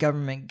that the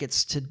government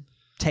gets to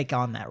take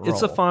on that role.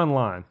 It's a fine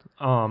line.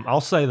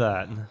 I'll say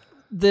that.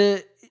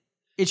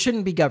 It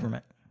shouldn't be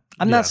government.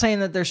 I'm not saying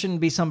that there shouldn't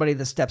be somebody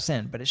that steps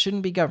in, but it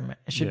shouldn't be government.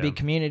 It should be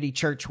community,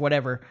 church,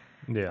 whatever.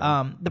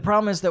 Yeah. The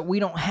problem is that we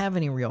don't have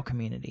any real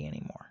community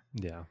anymore.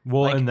 Yeah.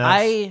 Well, like, and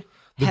that's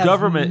the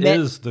government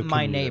is the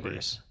my community.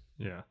 neighbors.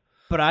 Yeah.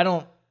 But I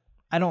don't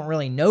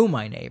really know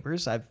my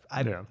neighbors. I've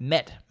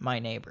met my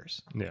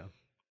neighbors. Yeah.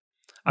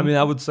 I mean,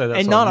 I would say that's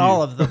and not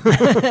all of them,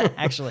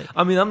 actually.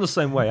 I mean, I'm the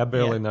same way. I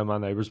barely know my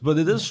neighbors, but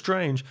it is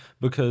strange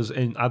because,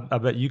 and I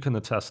bet you can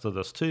attest to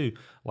this too.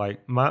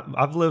 Like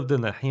I've lived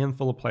in a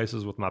handful of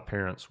places with my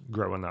parents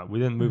growing up. We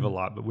didn't move a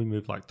lot, but we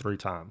moved like 3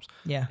 times.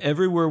 Yeah.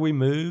 Everywhere we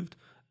moved,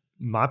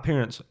 my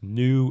parents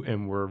knew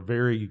and were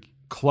very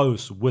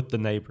close with the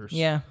neighbors.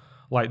 Yeah.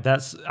 Like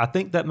I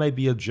think that may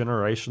be a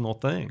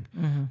generational thing.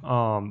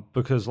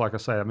 Because like I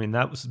say, I mean,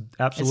 that was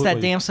absolutely. It's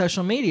that damn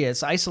social media.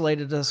 It's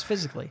isolated us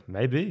physically.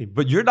 Maybe,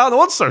 but you're not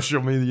on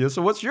social media.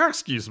 So what's your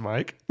excuse,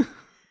 Mike?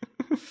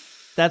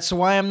 That's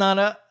why I'm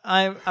not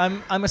I'm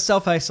a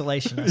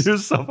self-isolationist. You're a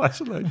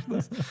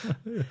self-isolationist.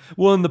 Yeah.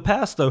 Well, in the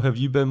past though, have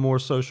you been more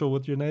social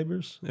with your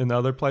neighbors in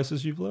other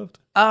places you've lived?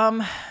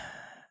 Well,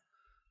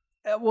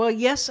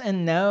 yes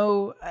and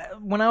no.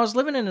 When I was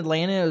living in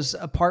Atlanta, it was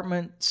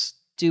apartments,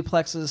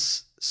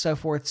 duplexes, so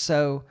forth.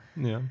 So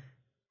yeah,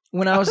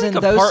 when I was in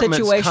those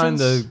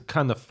situations,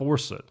 kind of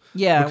force it.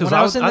 Yeah, because when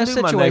I was in those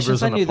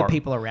situations, I knew the apartment.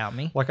 people around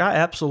me. Like I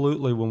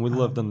absolutely, when we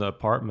lived in the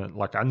apartment,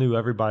 like I knew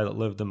everybody that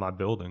lived in my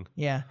building.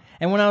 Yeah,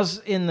 and when I was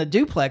in the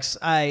duplex,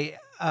 I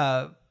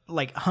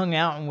like hung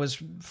out and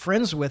was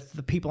friends with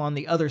the people on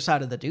the other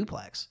side of the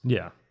duplex.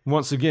 Yeah,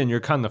 once again, you're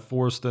kind of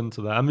forced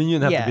into that. I mean, you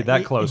didn't have to be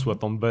that close with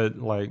them, but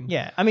like,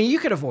 yeah. I mean, you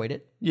could avoid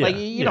it. Yeah, Like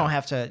you don't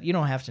have to. You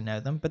don't have to know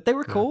them, but they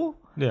were cool.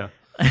 yeah.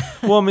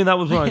 Well, I mean, that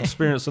was my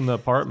experience in the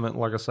apartment.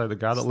 Like I say, the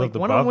guy that lived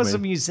One above of them was me.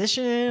 a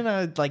musician.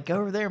 I'd like go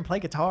over there and play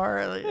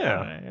guitar. Like,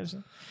 Yeah.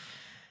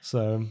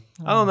 So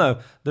I don't know.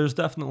 There's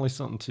definitely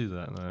something to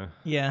that, though.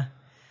 Yeah.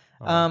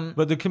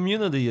 But the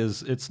community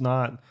it's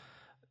not,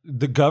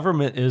 the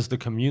government is the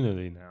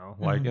community now.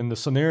 Like in the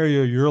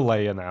scenario you're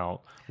laying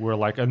out, where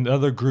like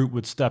another group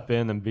would step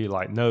in and be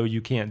like, no,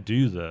 you can't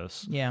do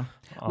this. Yeah.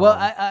 Well,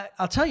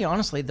 I'll tell you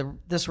honestly,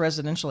 this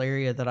residential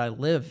area that I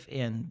live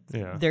in,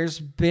 there's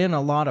been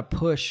a lot of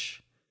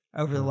push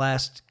over the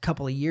last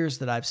couple of years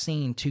that I've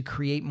seen to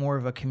create more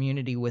of a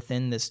community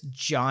within this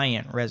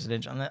giant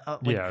residential.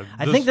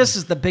 I think this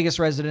is the biggest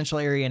residential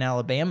area in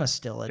Alabama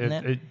still, isn't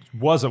it? It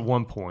was at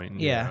one point.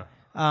 Yeah.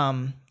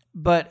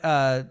 But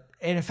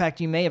and in fact,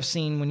 you may have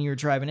seen when you were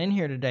driving in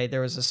here today, there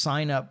was a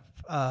sign up,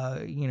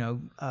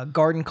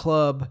 garden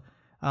club,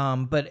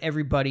 but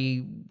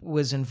everybody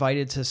was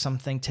invited to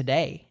something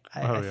today.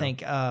 I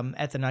think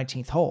at the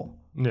 19th hole.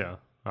 Yeah,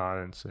 I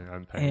didn't see. I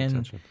didn't pay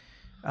attention.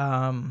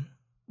 I've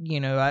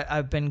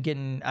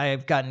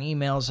gotten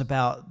emails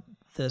about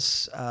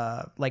this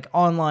like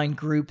online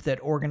group that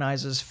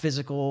organizes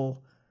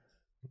physical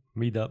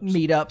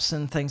meetups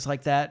and things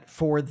like that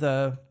for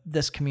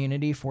this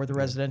community, for the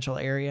residential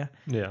area.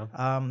 Yeah.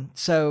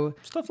 So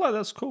stuff like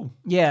that's cool.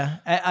 Yeah,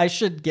 I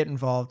should get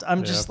involved.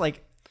 I'm just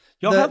like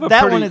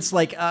one. It's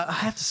like I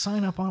have to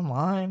sign up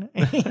online.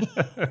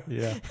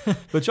 Yeah,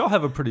 but y'all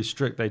have a pretty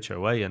strict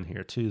HOA in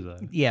here too, though.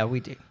 Yeah, we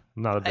do.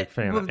 Not a big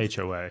fan of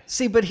HOA.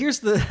 See, but here's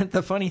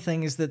the funny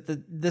thing is that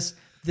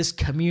this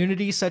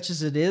community, such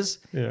as it is,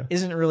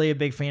 isn't really a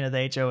big fan of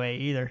the HOA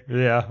either.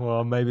 Yeah,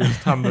 well, maybe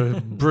it's time to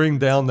bring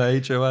down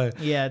the HOA.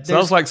 Yeah,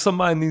 sounds like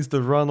somebody needs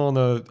to run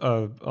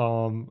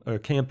on a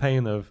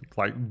campaign of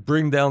like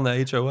bring down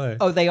the HOA.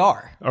 Oh, they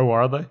are. Oh,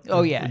 are they?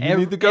 Oh, yeah. You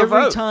need to go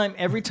vote.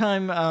 Every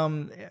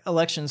time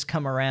elections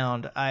come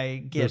around,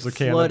 I get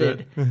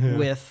flooded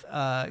with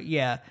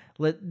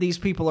these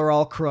people are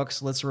all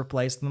crooks. Let's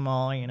replace them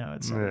all.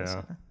 It's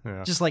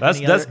just like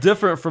that's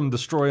different from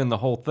destroying the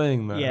whole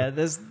thing, though. Yeah,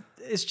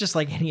 it's just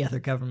like any other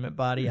government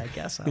body, I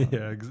guess.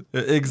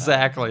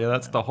 Exactly.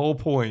 That's the whole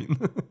point.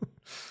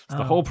 It's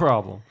the whole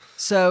problem.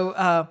 So,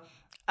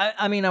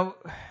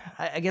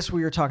 I guess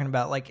we were talking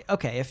about like,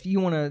 okay, if you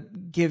want to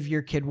give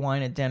your kid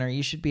wine at dinner,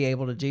 you should be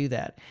able to do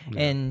that.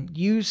 Yeah. And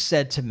you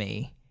said to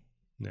me,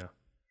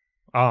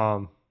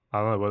 I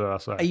don't know, what did I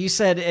say? You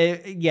said,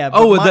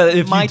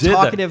 my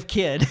talkative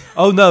kid.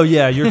 Oh, no,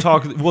 yeah, you're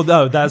talking. Well,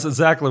 no, that's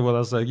exactly what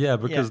I said. Yeah,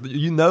 because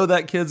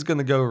that kid's going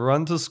to go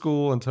run to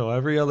school and tell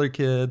every other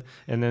kid,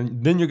 and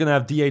then you're going to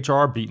have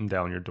DHR beating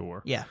down your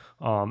door. Yeah.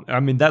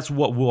 That's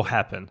what will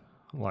happen.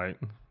 Like,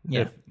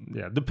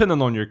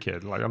 depending on your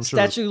kid. Like, I'm sure.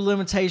 Statute of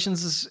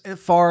limitations is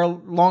far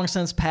long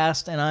since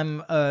passed, and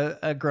I'm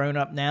a grown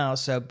up now.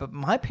 But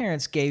my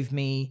parents gave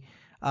me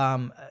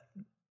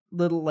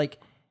little like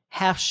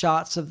half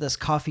shots of this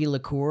coffee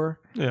liqueur.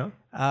 Yeah.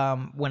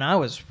 When I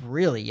was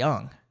really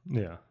young.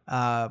 Yeah.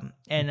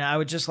 And I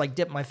would just like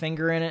dip my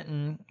finger in it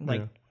and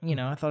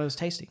I thought it was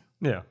tasty.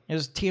 Yeah. It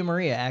was Tia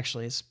Maria,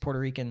 actually. It's Puerto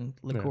Rican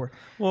liqueur. Yeah.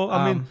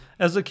 Well,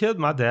 as a kid,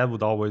 my dad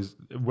would always,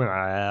 when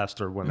I asked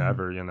or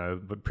whenever,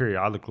 but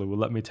periodically would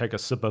let me take a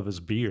sip of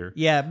his beer.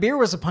 Yeah, beer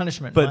was a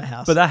punishment in my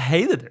house. But I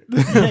hated it.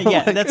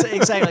 Yeah, that's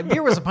exactly.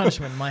 Beer was a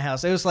punishment in my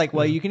house. It was like,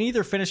 well, you can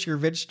either finish your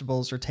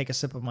vegetables or take a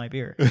sip of my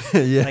beer.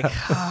 Yeah. Like,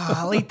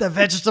 I'll eat the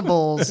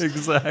vegetables.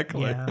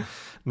 Exactly. Yeah.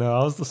 No,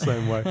 I was the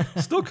same way.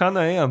 Still kind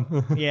of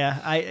am. Yeah,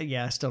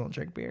 I still don't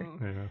drink beer.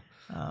 Yeah.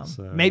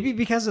 Maybe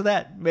because of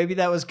that. Maybe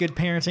that was good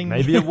parenting.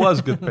 Maybe it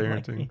was good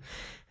parenting.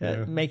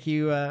 Make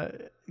you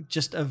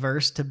just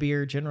averse to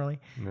beer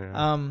generally.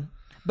 Yeah.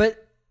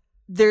 But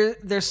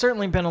there's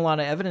certainly been a lot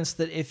of evidence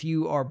that if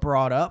you are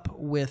brought up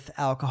with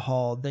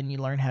alcohol, then you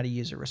learn how to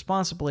use it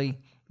responsibly.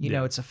 You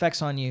know its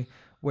effects on you.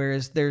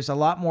 Whereas there's a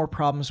lot more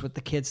problems with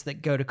the kids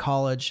that go to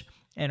college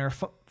and are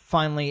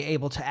finally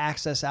able to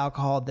access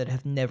alcohol that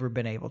have never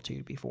been able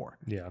to before.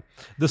 Yeah.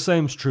 The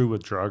same's true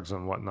with drugs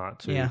and whatnot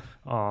too. Yeah.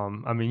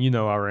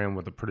 I ran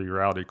with a pretty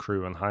rowdy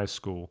crew in high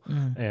school,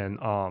 and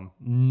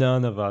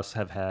none of us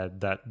have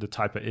had the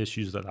type of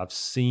issues that I've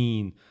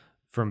seen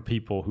from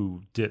people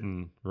who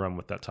didn't run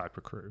with that type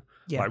of crew.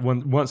 Yeah.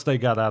 Like once they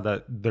got out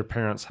of their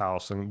parents'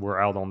 house and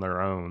were out on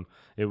their own,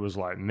 it was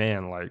like,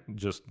 man, like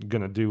just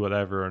gonna do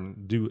whatever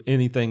and do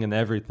anything and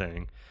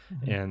everything.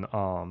 And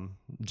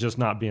just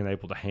not being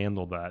able to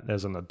handle that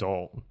as an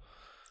adult.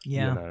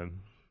 Yeah.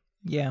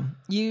 Yeah.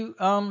 You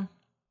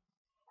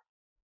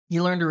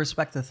learn to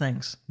respect the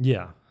things.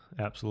 Yeah,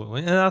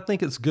 absolutely. And I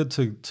think it's good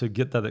to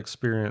get that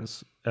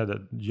experience at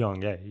a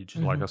young age.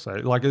 Like I say,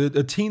 like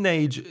a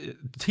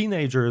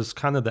teenager is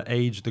kind of the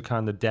age to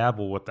kind of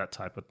dabble with that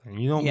type of thing.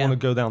 You don't want to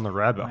go down the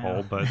rabbit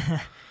hole, but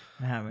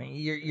I mean,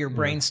 your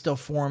brain's still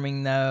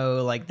forming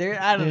though. Like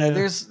I don't know.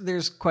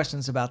 There's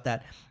questions about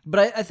that,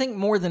 but I think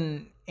more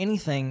than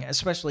anything,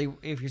 especially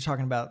if you're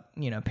talking about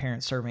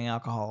parents serving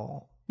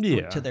alcohol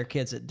to their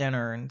kids at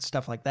dinner and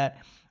stuff like that,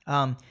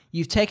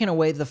 you've taken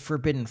away the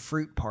forbidden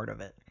fruit part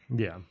of it.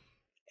 Yeah.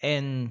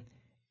 And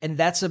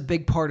that's a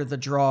big part of the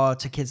draw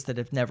to kids that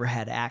have never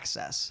had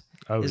access.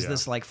 Oh, is yeah.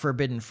 this like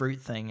forbidden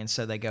fruit thing, and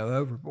so they go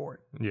overboard.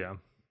 Yeah.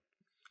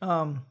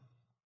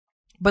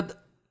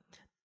 But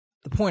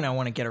the point I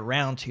want to get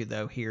around to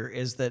though here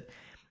is that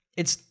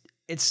it's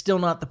still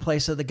not the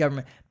place of the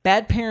government.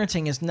 Bad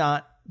parenting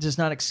does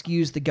not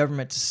excuse the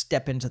government to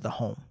step into the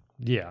home.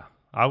 Yeah,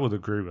 I would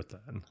agree with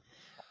that.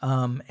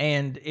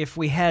 And if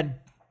we had,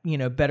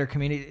 better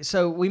community,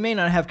 so we may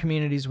not have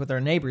communities with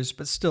our neighbors,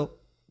 but still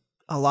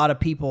a lot of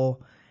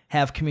people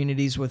have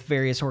communities with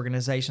various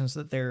organizations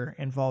that they're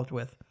involved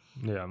with.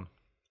 Yeah.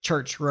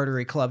 Church,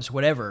 Rotary clubs,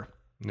 whatever.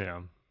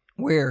 Yeah.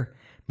 Where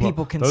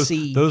people can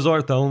see. Those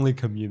aren't the only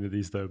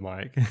communities though,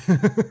 Mike.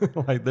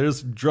 Like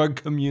there's drug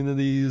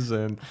communities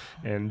and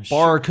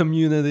bar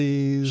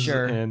communities.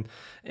 Sure.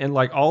 And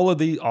like all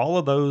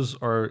of those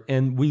are,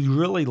 and we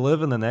really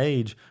live in an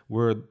age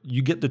where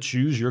you get to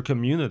choose your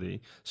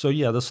community. So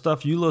yeah, the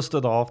stuff you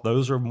listed off,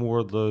 those are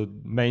more the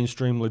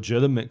mainstream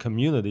legitimate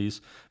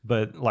communities,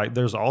 but like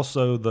there's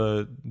also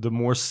the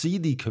more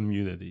seedy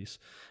communities.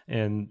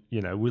 And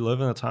we live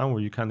in a time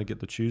where you kind of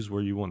get to choose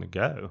where you want to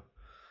go.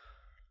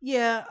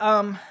 Yeah,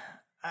 I'm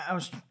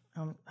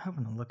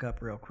hoping to look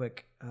up real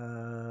quick.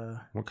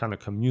 What kind of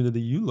community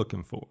you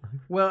looking for?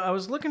 Well, I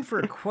was looking for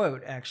a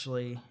quote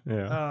actually.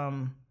 Yeah.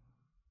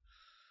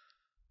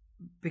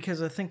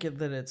 Because I think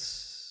that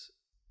it's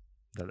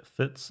that it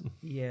fits.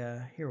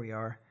 Yeah, here we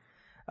are.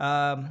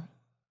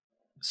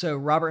 So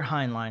Robert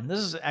Heinlein. This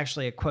is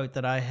actually a quote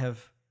that I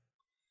have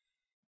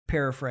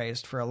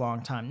paraphrased for a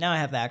long time. Now I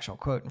have the actual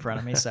quote in front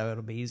of me, so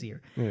it'll be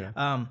easier.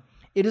 Yeah.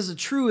 It is a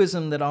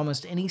truism that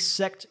almost any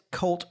sect,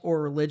 cult,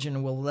 or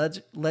religion will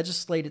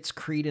legislate its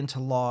creed into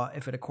law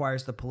if it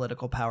acquires the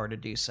political power to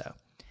do so.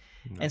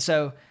 No. And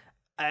so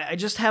I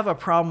just have a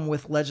problem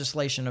with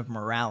legislation of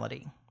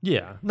morality.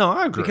 Yeah. No,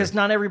 I agree. Because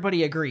not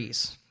everybody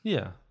agrees.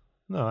 Yeah.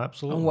 No,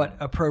 absolutely. On what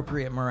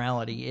appropriate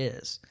morality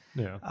is.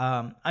 Yeah.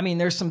 I mean,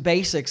 there's some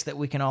basics that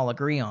we can all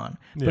agree on.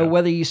 Yeah. But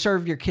whether you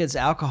serve your kids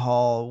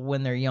alcohol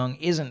when they're young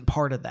isn't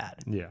part of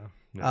that. Yeah.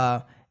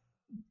 Yeah.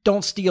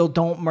 Don't steal,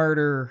 don't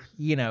murder,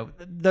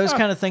 those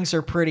kind of things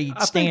are pretty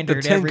standard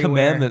I think the 10 everywhere.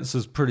 Commandments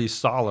is pretty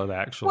solid,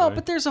 actually. Well,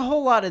 but there's a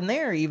whole lot in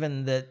there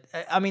even that,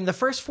 I mean, the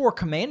first 4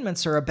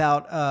 commandments are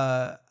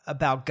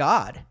about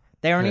God.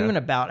 They aren't even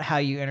about how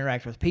you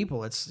interact with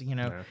people. It's,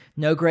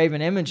 no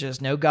graven images,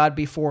 no God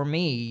before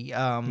me.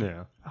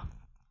 Yeah.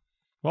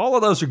 Well, all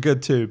of those are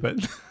good too, but...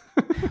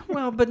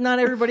 Well, but not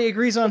everybody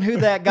agrees on who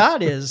that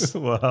God is.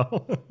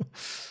 Well...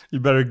 You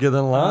better get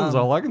in line is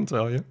all I can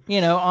tell you.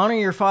 Honor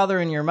your father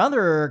and your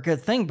mother are a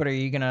good thing, but are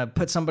you going to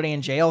put somebody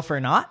in jail for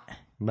not?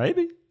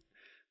 Maybe.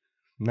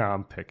 No,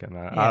 I'm picking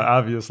that. Yeah.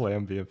 Obviously,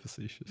 I'm being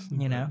facetious.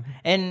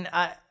 And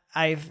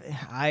I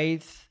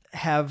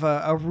have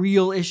a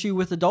real issue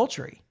with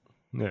adultery.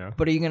 Yeah.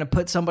 But are you going to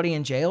put somebody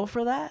in jail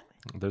for that?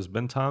 There's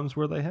been times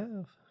where they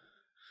have.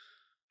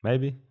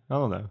 Maybe. I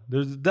don't know.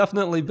 There's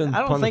definitely been...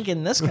 I don't think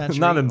in this country.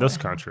 Not in this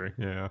country,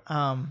 yeah.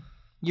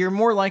 You're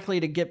more likely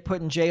to get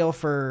put in jail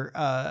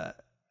for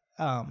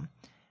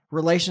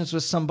relations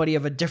with somebody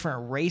of a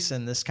different race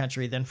in this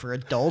country than for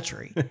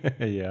adultery.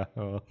 Yeah.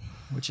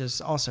 Which is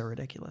also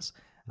ridiculous.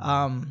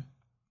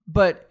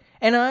 But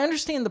I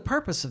understand the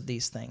purpose of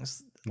these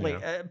things,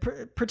 like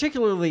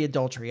particularly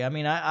adultery. I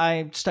mean,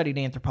 I studied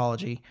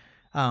anthropology.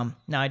 Now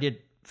I did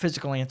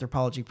physical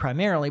anthropology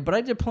primarily, but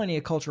I did plenty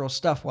of cultural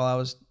stuff while I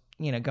was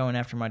going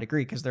after my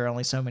degree because there are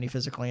only so many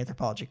physical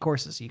anthropology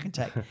courses you can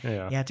take.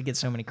 Yeah. You have to get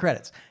so many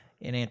credits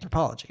in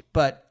anthropology.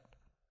 But,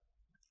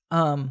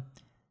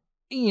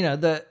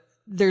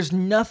 there's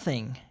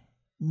nothing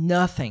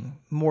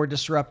more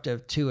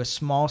disruptive to a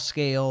small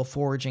scale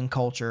foraging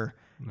culture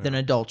than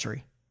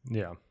adultery.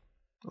 Yeah.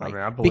 Like,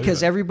 I believe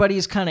because it. everybody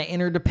is kind of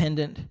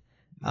interdependent.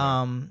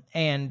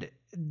 And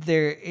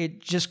it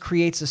just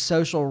creates a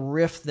social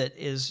rift that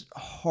is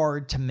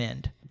hard to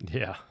mend.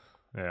 Yeah.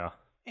 Yeah.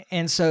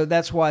 And so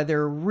that's why there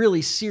are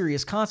really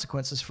serious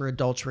consequences for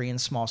adultery in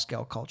small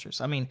scale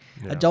cultures. I mean,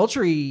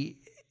 adultery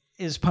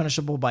is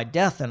punishable by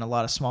death in a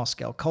lot of small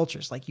scale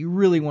cultures. Like you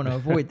really want to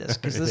avoid this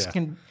because this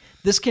can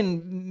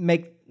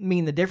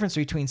mean the difference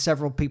between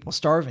several people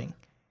starving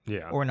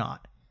or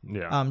not.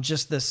 Yeah.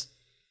 Just this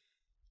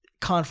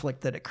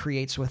conflict that it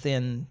creates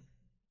within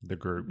the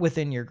group,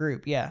 within your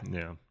group. Yeah.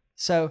 Yeah.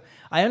 So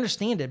I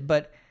understand it,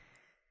 but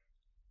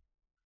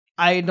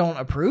I don't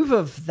approve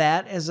of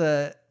that as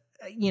a,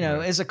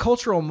 as a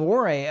cultural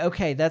moray.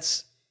 Okay.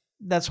 That's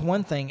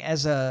one thing.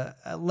 As a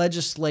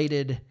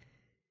legislated,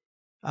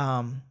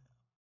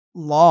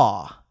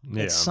 law,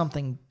 it's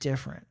something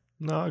different.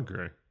 No, I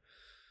agree.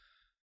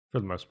 For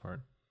the most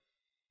part.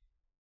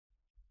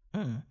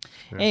 Yeah.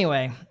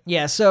 Anyway,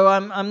 so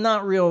I'm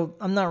not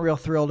real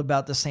thrilled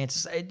about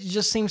DeSantis. It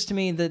just seems to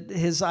me that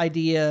his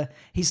idea,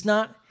 he's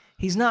not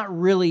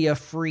really a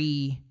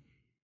free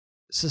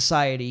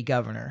society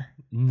governor.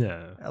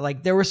 No.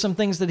 Like there were some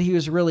things that he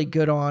was really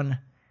good on.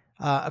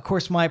 Of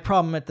course, my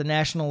problem at the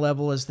national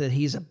level is that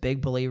he's a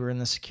big believer in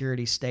the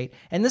security state.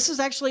 And this is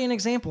actually an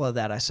example of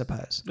that, I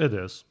suppose. It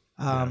is.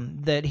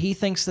 That he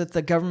thinks that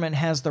the government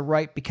has the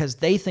right because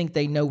they think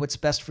they know what's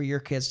best for your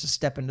kids to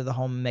step into the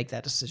home and make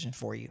that decision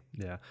for you.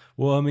 Yeah.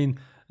 Well, I mean,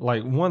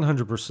 like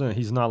 100%,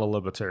 he's not a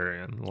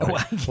libertarian.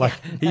 Like,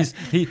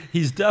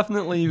 he's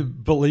definitely a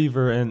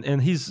believer, and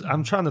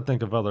I'm trying to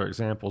think of other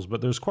examples, but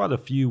there's quite a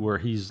few where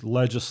he's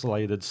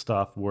legislated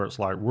stuff where it's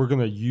like, we're going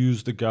to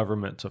use the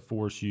government to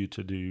force you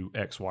to do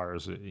X, Y, or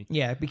Z.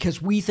 Yeah,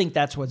 because we think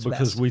that's what's best.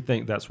 Because we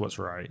think that's what's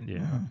right.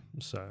 Yeah.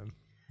 So,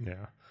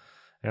 yeah.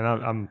 And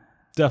I'm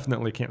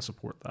definitely can't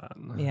support that.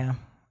 Yeah.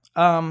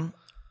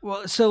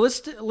 Well, so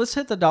let's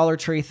hit the Dollar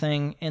Tree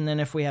thing, and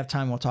then if we have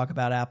time, we'll talk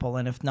about Apple,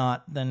 and if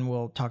not, then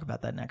we'll talk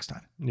about that next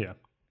time. Yeah.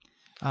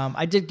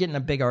 I did get in a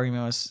big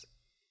argument with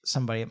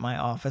somebody at my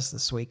office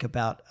this week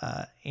about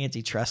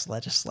antitrust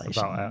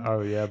legislation.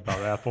 About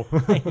Apple.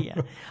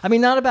 Yeah. I mean,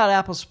 not about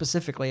Apple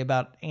specifically,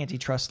 about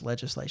antitrust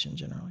legislation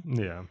generally.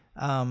 Yeah.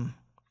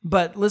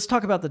 But let's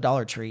talk about the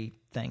Dollar Tree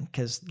thing,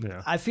 because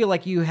I feel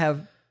like you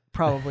have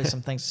probably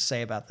some things to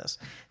say about this.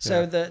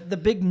 So the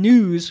big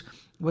news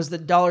was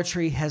that Dollar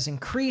Tree has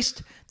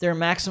increased their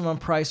maximum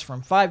price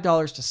from $5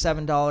 to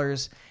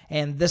 $7,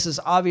 and this is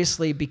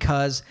obviously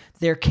because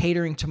they're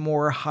catering to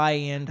more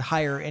high-end,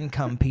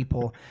 higher-income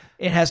people.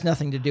 It has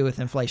nothing to do with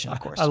inflation,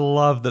 of course. I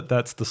love that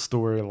that's the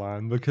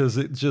storyline, because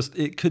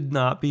it could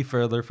not be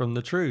further from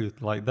the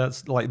truth. Like,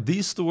 that's like,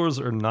 these stores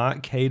are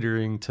not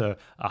catering to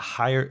a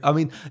higher. I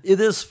mean, it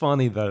is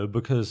funny though,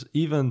 because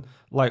even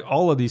like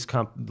all of these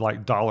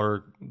like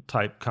dollar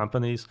type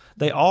companies,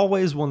 they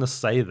always want to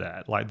say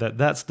that, like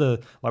that's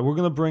the, like, we're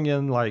going to bring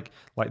in like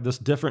this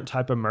different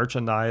type of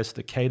merchandise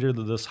to cater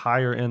to this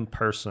higher end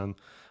person.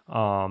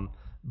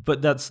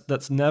 But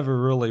that's never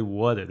really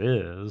what it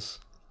is.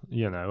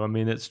 You know, I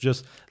mean, it's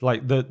just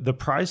like the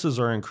prices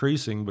are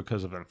increasing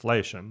because of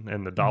inflation,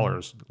 and the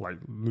dollar's like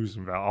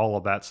losing value, all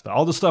of that stuff,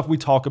 all the stuff we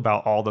talk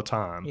about all the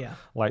time. Yeah.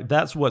 Like,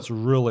 that's what's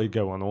really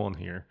going on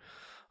here.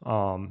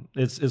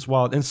 It's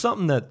wild. And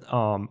something that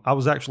I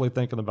was actually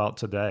thinking about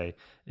today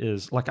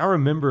is, like, I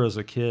remember as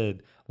a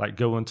kid, like,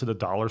 going to the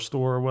dollar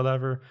store or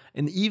whatever,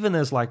 and even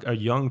as like a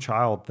young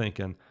child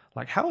thinking,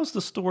 like, how is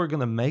the store going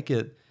to make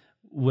it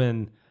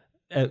when,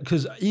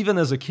 because even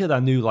as a kid, I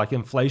knew like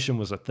inflation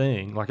was a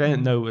thing. Like, I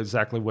didn't know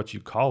exactly what you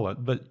call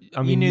it, but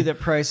I mean, you knew that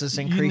prices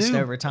increased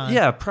over time.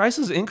 Yeah,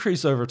 prices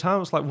increase over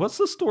time. It's like, what's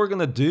the store going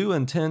to do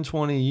in 10,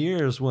 20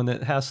 years when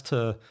it has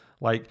to,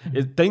 like,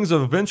 things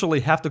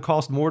eventually have to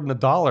cost more than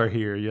 $1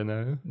 here, you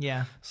know?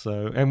 Yeah.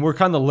 So, and we're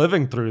kind of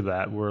living through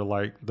that, where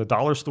like the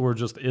dollar store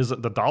just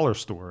isn't the dollar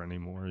store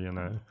anymore, you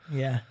know?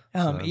 Yeah.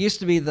 It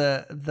used to be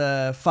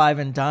the 5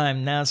 and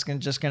dime. Now it's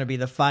just going to be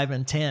the 5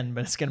 and 10,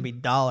 but it's going to be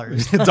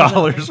dollars.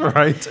 Dollars,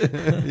 right?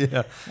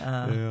 Yeah.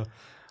 Yeah.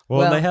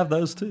 Well, they have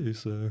those too.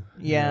 So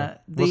yeah,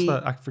 what's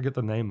that? I forget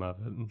the name of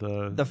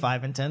it. The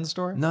 5 and 10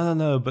 store.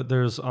 No. But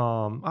there's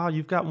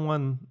you've got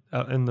one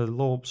in the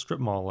little strip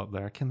mall up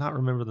there. I cannot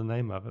remember the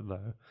name of it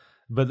though.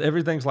 But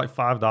everything's like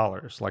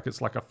 $5. Like,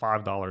 it's like a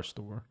 $5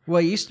 store.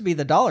 Well, it used to be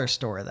the dollar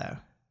store though.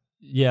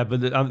 Yeah,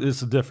 but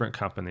it's a different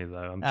company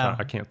though.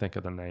 I can't think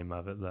of the name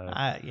of it though.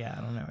 I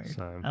don't know.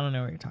 I don't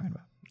know what you're talking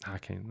about. I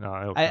can't.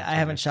 No, I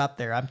haven't shopped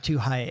there. I'm too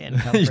high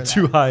income. You're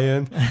too high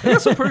end.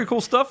 There's some pretty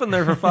cool stuff in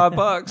there for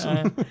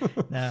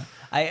 $5. No,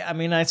 I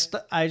mean, I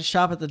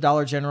shop at the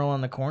Dollar General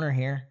in the corner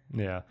here.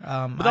 Yeah,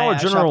 but Dollar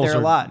Generals there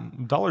a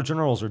lot. Dollar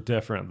Generals are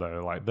different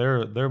though. Like,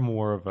 they're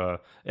more of a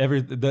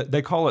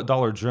they call it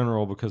Dollar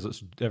General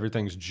because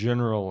everything's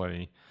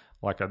generally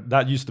like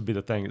that used to be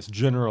the thing. It's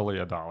generally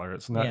 $1.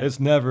 It's not. Yeah. It's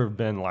never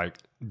been like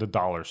the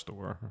dollar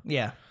store.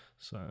 Yeah.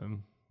 So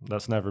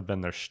that's never been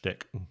their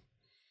shtick.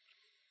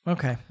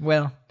 Okay,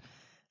 well,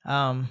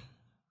 yeah,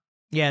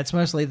 it's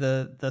mostly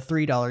the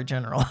 $3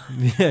 General.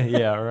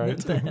 yeah,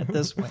 right. At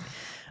this point,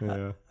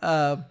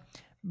 yeah.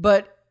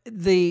 But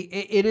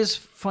it is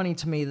funny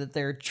to me that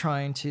they're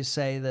trying to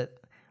say that,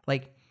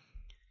 like,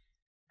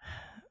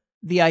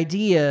 the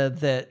idea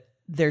that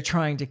they're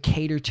trying to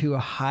cater to a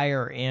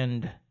higher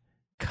end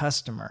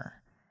customer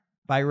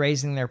by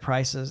raising their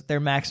prices, their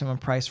maximum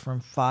price from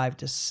 $5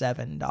 to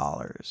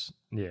 $7.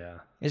 Yeah.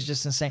 It's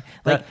just insane.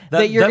 Like,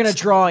 that you're going to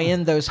draw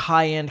in those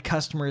high end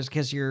customers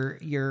because your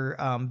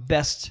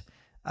best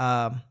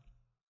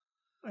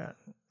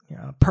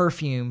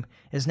perfume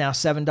is now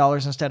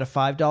 $7 instead of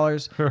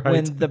 $5, right,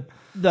 when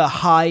the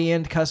high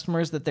end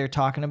customers that they're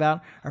talking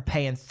about are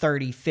paying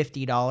 $30,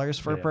 $50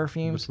 for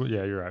perfumes.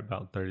 Yeah, you're right,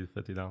 about $30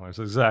 to $50.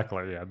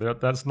 Exactly. Yeah,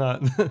 that's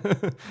not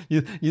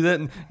you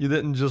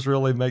didn't just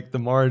really make the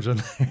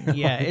margin there.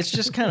 Yeah, it's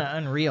just kind of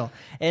unreal.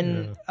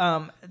 And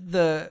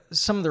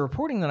some of the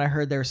reporting that I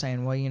heard, they were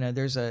saying, well,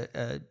 there's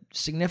a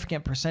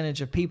significant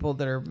percentage of people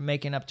that are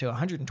making up to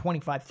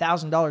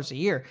 $125,000 a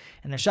year,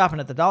 and they're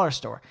shopping at the dollar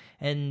store.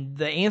 And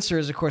the answer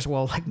is, of course,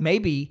 well, like,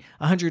 maybe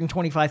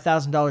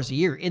 $125,000 a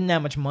year isn't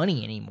that much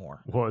money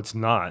anymore. Well, it's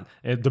not.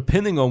 And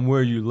depending on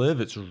where you live,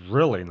 it's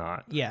really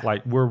not. Yeah.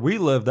 Like, where we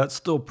live, that's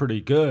still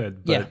pretty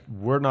good, but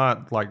we're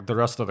not like the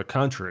rest of the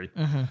country.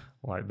 Mm-hmm.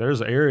 Like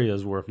there's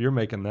areas where if you're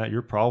making that,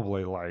 you're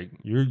probably like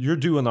you're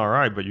doing all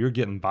right, but you're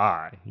getting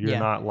by. You're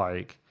not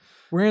like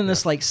we're in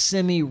this like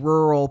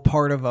semi-rural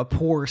part of a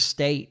poor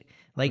state.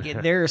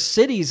 Like there are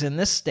cities in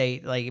this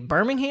state, like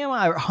Birmingham,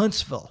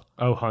 Huntsville.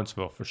 Oh,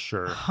 Huntsville for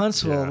sure.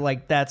 Huntsville,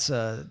 like that's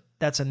a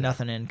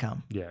nothing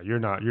income. Yeah, you're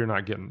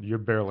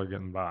barely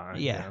getting by.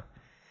 Yeah.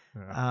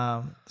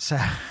 So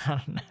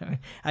I don't know.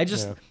 I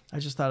just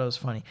thought it was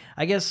funny.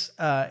 I guess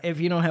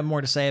if you don't have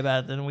more to say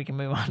about it, then we can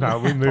move on. No,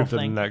 we move to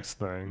the next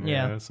thing.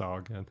 Yeah, it's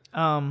all good.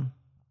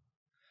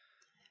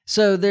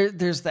 So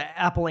there's the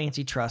Apple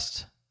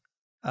antitrust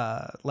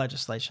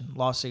legislation,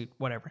 lawsuit,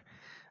 whatever,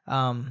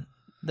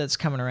 that's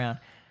coming around.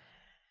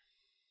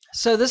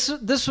 So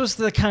this was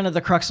the kind of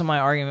the crux of my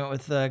argument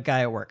with the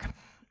guy at work,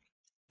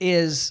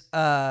 is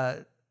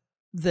that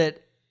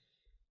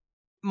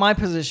my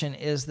position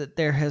is that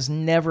there has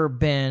never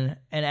been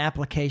an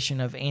application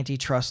of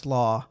antitrust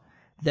law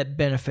that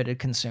benefited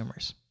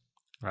consumers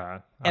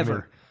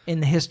ever in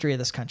the history of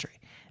this country.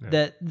 Yeah.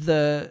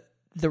 That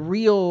the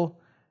real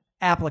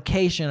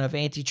application of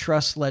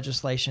antitrust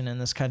legislation in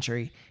this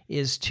country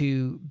is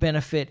to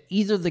benefit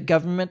either the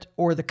government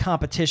or the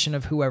competition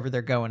of whoever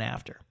they're going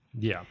after.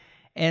 Yeah.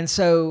 And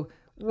so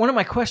one of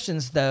my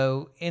questions,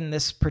 though, in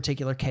this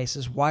particular case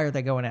is why are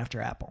they going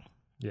after Apple?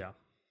 Yeah.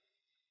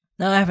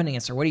 Now, I have an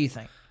answer. What do you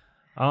think?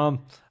 I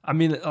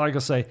mean, like I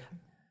say,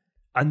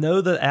 I know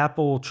that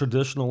Apple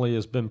traditionally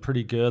has been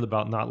pretty good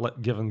about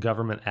not giving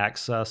government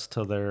access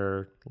to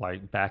their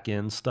like back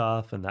end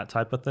stuff and that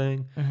type of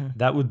thing. Mm-hmm.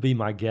 That would be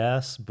my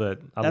guess,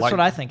 but that's what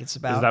I think it's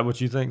about. Is that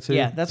what you think too?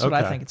 Yeah, that's what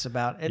I think it's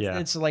about.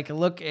 It's like,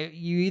 look,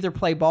 you either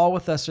play ball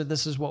with us or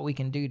this is what we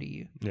can do to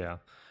you. Yeah.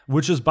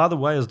 Which is, by the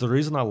way, is the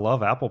reason I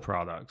love Apple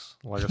products.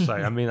 Like I say,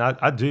 I mean,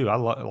 I do.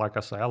 Like I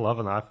say, I love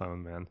an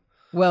iPhone, man.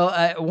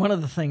 Well, one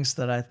of the things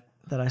that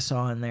I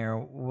saw in there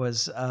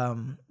was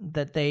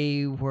that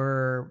they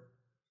were.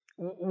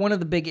 One of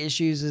the big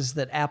issues is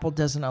that Apple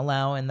doesn't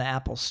allow in the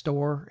Apple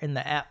Store, in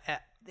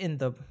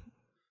the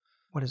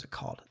what is it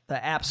called?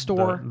 The App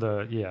Store.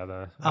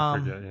 I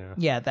forget.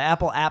 Yeah, the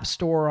Apple App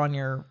Store on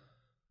your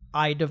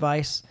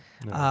iDevice.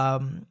 Yeah.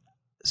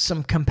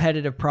 Some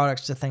competitive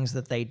products to things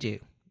that they do.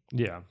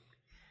 Yeah.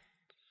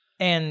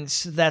 And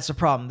so that's a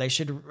problem. They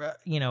should,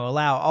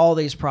 allow all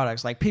these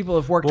products. Like people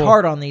have worked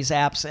hard on these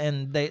apps,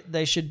 and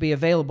they should be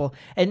available.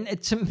 And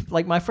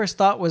my first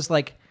thought was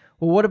like,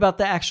 well, what about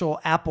the actual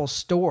Apple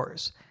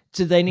stores?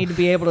 Do they need to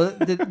be able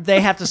to?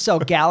 They have to sell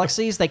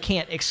Galaxies. They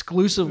can't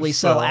exclusively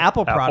sell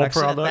Apple products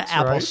at the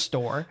Apple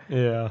Store.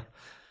 Yeah.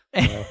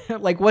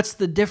 Like, what's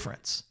the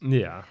difference?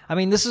 Yeah. I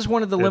mean, this is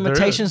one of the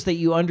limitations that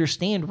you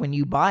understand when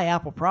you buy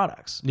Apple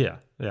products. Yeah.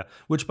 Yeah.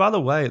 Which, by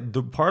the way,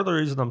 part of the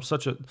reason I'm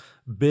such a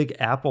big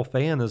Apple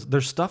fan is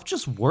their stuff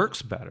just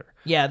works better.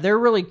 Yeah. They're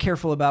really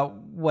careful about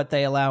what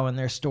they allow in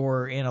their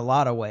store in a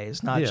lot of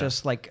ways, not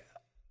just like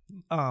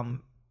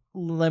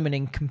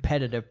limiting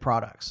competitive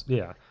products.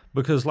 Yeah.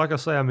 Because like I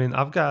say, I mean,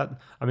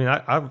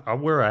 I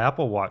wear an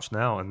Apple Watch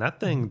now, and that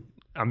thing,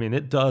 I mean,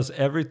 it does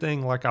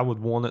everything like I would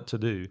want it to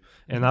do.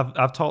 And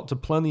I've talked to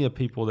plenty of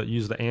people that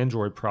use the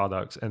Android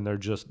products, and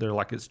they're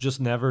like, it's just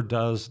never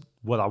does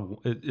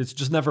it's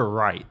just never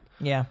right.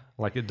 Yeah.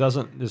 Like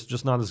it's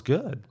just not as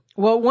good.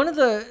 Well, one of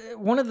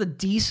the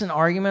decent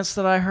arguments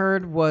that I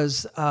heard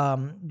was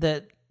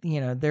that,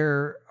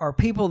 there are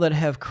people that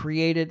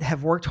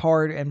have worked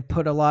hard and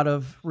put a lot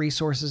of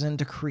resources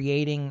into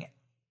creating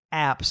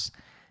apps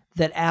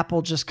that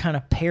Apple just kind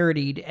of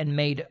parodied and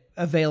made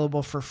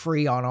available for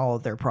free on all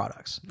of their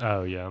products.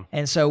 Oh, yeah.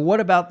 And so what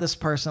about this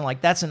person?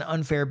 Like, that's an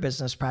unfair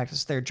business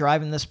practice. They're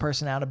driving this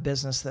person out of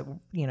business that,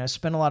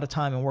 spent a lot of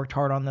time and worked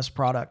hard on this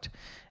product.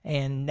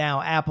 And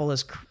now Apple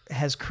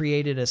has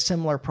created a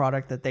similar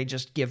product that they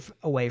just give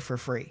away for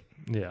free.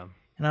 Yeah.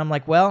 And I'm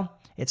like, well,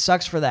 it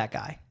sucks for that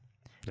guy.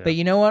 Yeah. But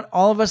you know what?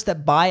 All of us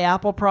that buy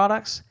Apple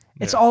products,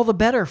 it's all the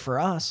better for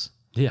us.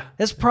 Yeah.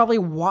 That's probably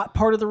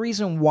part of the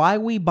reason why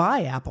we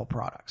buy Apple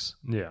products.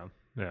 Yeah.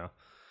 Yeah.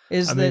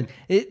 The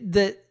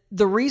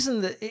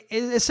reason that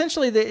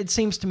essentially it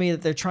seems to me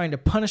that they're trying to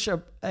punish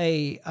a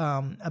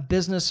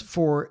business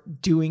for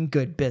doing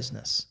good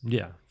business.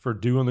 Yeah. For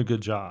doing a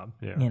good job.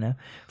 Yeah.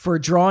 For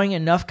drawing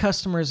enough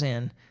customers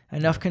in,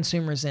 enough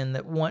consumers in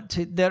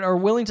that are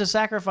willing to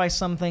sacrifice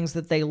some things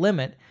that they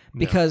limit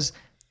because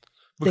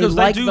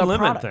they do limit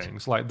product.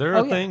 Things. Like there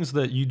are things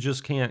that you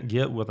just can't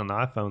get with an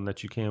iPhone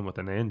that you can with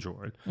an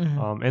Android.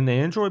 Mm-hmm. And the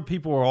Android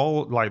people are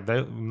all like,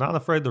 they're not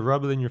afraid to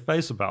rub it in your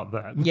face about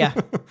that. Yeah.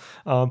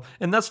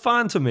 And that's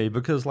fine to me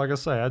because, like I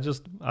say, I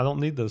don't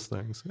need those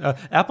things.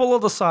 Apple will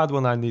decide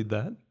when I need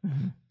that.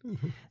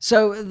 Mm-hmm.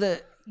 So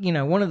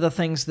one of the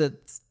things that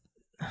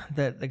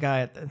the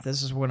guy,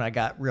 this is when I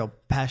got real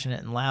passionate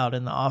and loud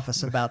in the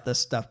office about this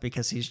stuff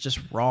because he's just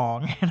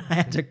wrong, and I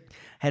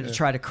had to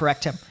try to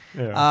correct him.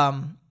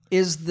 Yeah.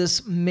 Is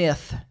this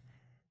myth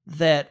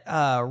that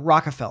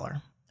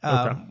Rockefeller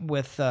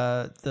with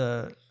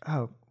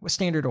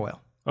Standard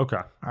Oil. Okay.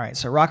 All right.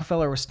 So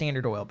Rockefeller was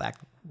Standard Oil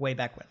way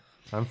back when.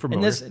 I'm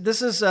familiar. And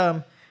this is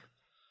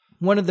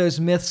one of those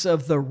myths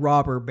of the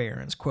robber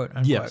barons, quote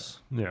unquote. Yes.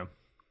 Yeah.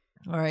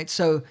 All right,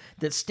 so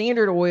that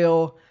Standard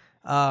Oil,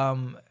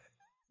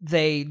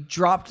 they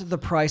dropped the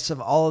price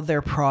of all of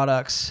their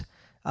products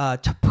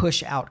to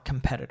push out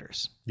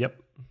competitors. Yep.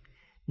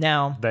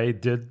 Now, they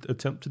did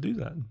attempt to do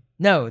that.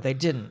 No, they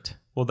didn't.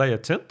 Well, they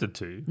attempted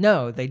to.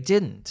 No, they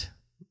didn't.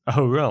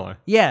 Oh, really?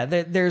 Yeah,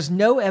 there's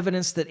no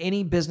evidence that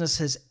any business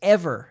has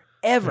ever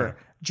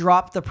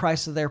dropped the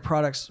price of their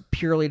products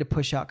purely to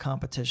push out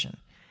competition.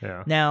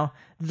 Yeah. Now,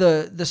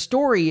 the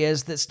story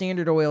is that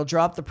Standard Oil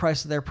dropped the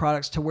price of their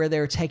products to where they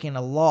were taking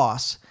a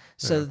loss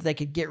so that they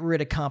could get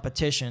rid of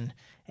competition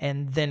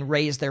and then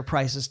raise their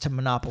prices to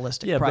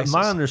monopolistic prices. But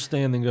my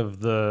understanding of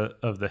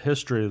the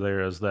history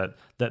there is that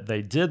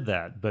they did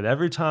that, but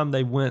every time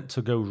they went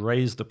to go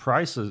raise the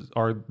prices,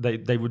 or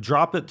they would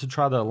drop it to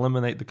try to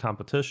eliminate the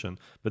competition,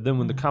 but then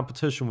when the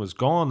competition was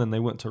gone and they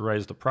went to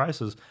raise the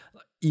prices,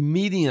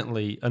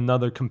 immediately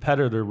another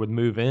competitor would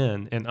move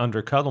in and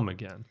undercut them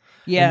again.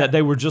 Yeah. And that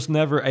they were just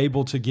never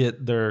able to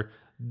get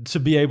to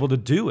be able to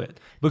do it.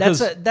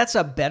 Because that's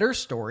a better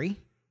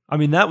story. I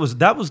mean,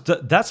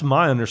 that's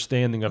my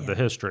understanding of the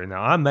history.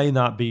 Now, I may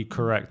not be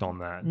correct on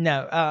that.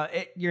 No,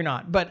 you're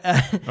not. But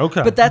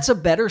okay. But that's a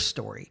better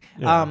story.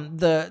 Yeah.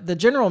 The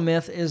general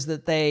myth is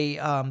that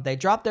they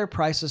dropped their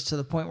prices to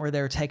the point where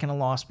they were taking a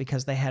loss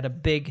because they had a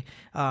big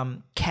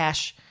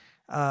cash.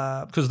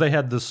 Because they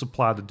had the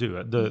supply to do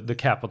it, the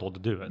capital to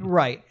do it.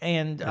 Right,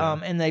 and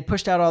they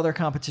pushed out all their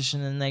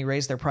competition and they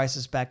raised their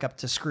prices back up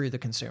to screw the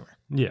consumer.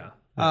 Yeah.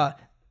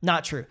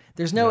 Not true.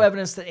 There's no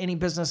evidence that any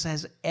business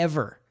has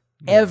ever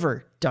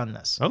done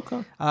this.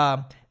 Okay.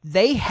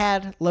 They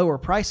had lower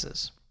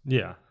prices.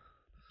 Yeah.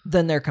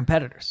 Than their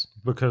competitors.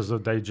 Because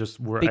they just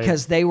were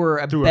they were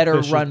a better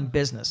run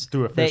business.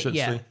 Through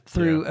efficiency.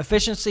 Through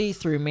efficiency,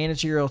 through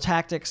managerial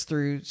tactics,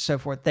 through so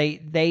forth.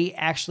 They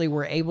actually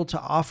were able to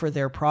offer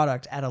their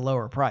product at a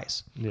lower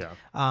price. Yeah.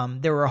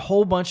 There were a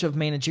whole bunch of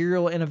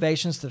managerial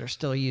innovations that are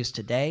still used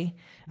today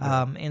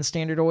in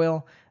Standard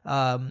Oil.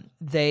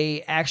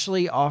 They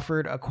actually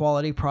offered a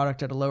quality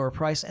product at a lower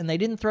price, and they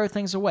didn't throw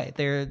things away.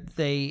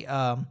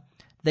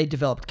 They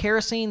developed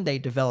kerosene. They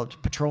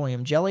developed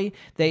petroleum jelly.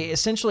 They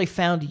essentially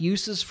found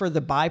uses for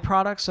the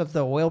byproducts of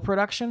the oil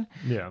production.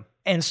 Yeah.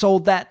 And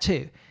sold that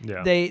too.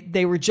 Yeah.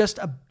 They were just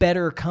a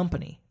better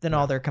company than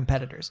all their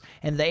competitors.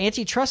 And the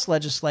antitrust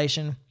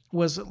legislation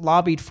was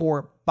lobbied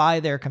for by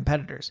their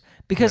competitors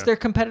because their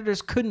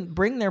competitors couldn't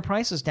bring their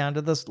prices down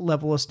to this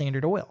level of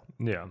Standard Oil.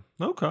 Yeah.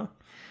 Okay.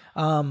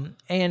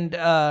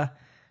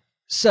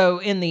 So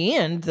in the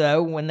end,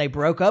 though, when they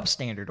broke up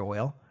Standard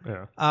Oil,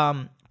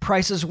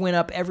 prices went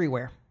up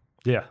everywhere.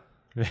 Yeah.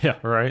 Yeah,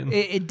 right.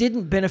 It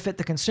didn't benefit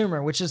the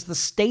consumer, which is the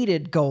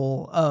stated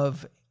goal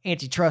of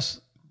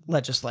antitrust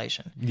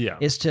legislation. Yeah.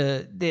 Is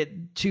to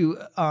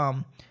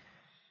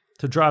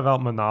drive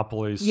out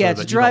monopolies.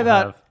 To drive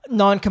out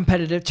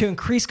non-competitive, to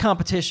increase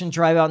competition,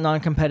 drive out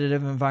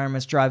non-competitive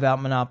environments, drive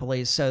out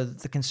monopolies so that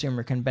the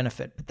consumer can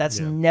benefit. But that's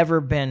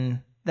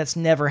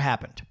never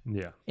happened.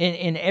 Yeah.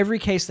 In every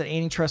case that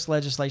antitrust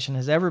legislation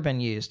has ever been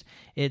used,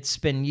 it's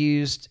been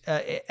used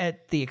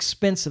at the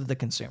expense of the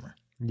consumer.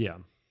 Yeah.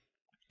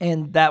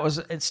 And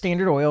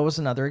Standard Oil was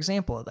another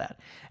example of that.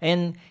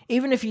 And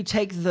even if you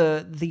take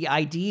the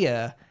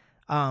idea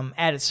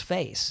at its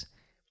face,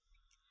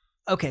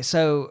 okay,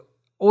 so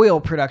oil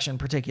production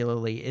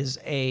particularly is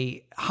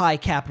a high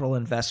capital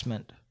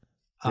investment.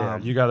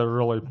 You got to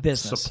really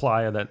business.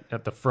 Supply it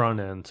at the front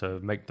end to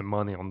make the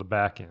money on the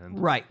back end.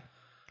 Right.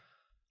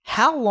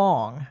 How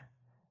long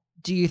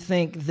do you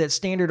think that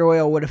Standard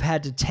Oil would have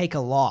had to take a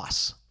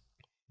loss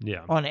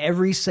on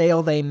every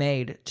sale they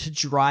made to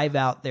drive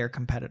out their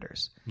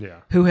competitors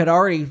who had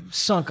already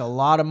sunk a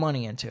lot of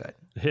money into it?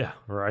 Yeah,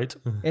 right.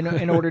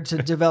 in order to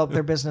develop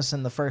their business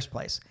in the first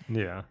place.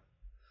 Yeah.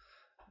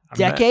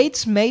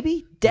 Decades,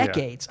 maybe?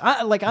 Decades.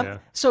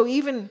 So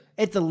even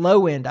at the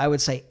low end, I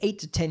would say 8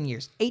 to 10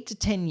 years. 8 to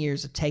 10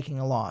 years of taking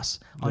a loss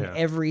on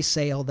every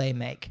sale they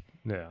make.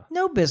 Yeah.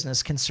 No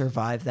business can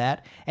survive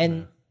that.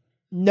 And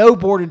no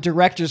board of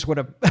directors would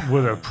have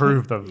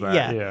approved of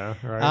that. Yeah,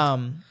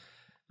 right.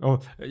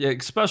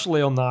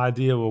 Especially on the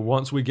idea, well,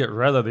 once we get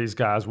rid of these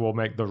guys, we'll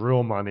make the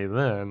real money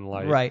then.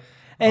 Right.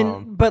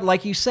 And but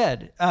like you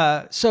said,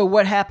 so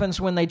what happens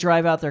when they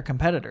drive out their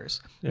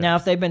competitors? Yeah. Now,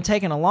 if they've been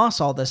taking a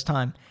loss all this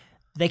time,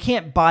 they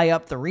can't buy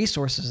up the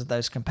resources of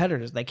those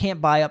competitors. They can't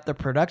buy up the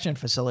production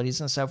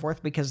facilities and so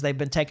forth because they've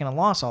been taking a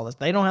loss all this.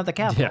 They don't have the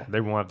capital. Yeah, they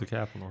won't have the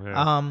capital.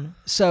 Yeah.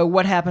 So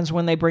what happens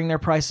when they bring their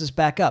prices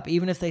back up?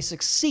 Even if they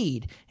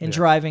succeed in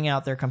driving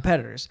out their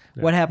competitors,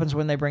 what happens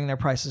when they bring their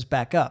prices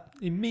back up?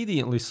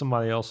 Immediately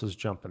somebody else is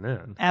jumping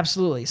in.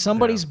 Absolutely.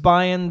 Somebody's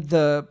buying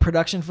the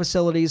production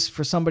facilities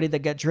for somebody that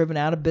got driven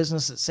out of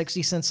business at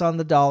 60 cents on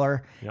the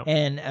dollar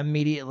and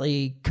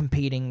immediately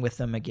competing with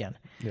them again.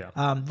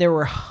 Yeah. There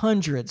were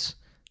hundreds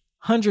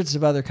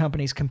of other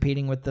companies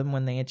competing with them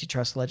when the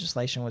antitrust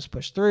legislation was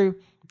pushed through.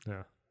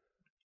 Yeah.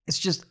 It's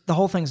just, the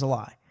whole thing's a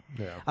lie.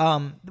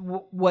 Yeah.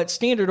 What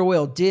Standard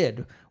Oil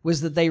did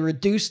was that they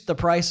reduced the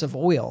price of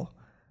oil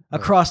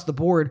across the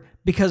board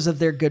because of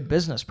their good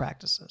business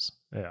practices.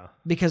 Yeah.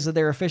 Because of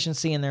their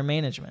efficiency and their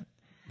management.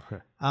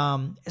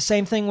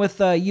 Same thing with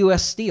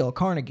U.S. Steel,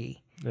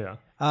 Carnegie. Yeah.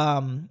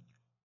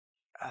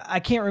 I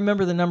can't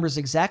remember the numbers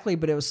exactly,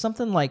 but it was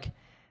something like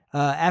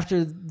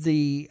after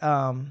the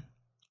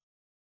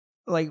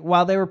like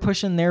while they were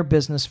pushing their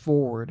business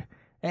forward,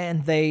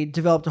 and they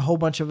developed a whole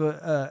bunch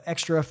of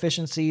extra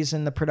efficiencies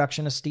in the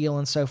production of steel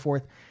and so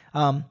forth.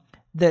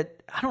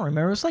 That I don't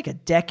remember. It was like a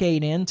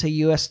decade into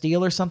U.S.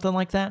 Steel or something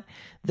like that.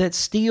 That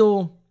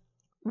steel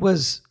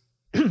was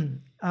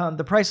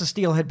the price of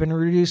steel had been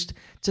reduced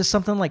to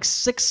something like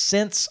 6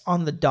 cents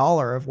on the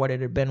dollar of what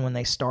it had been when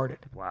they started.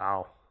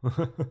 Wow.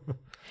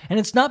 And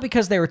it's not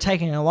because they were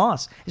taking a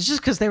loss. It's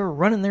just because they were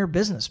running their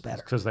business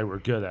better. Because they were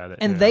good at it.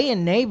 And they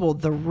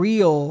enabled the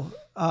real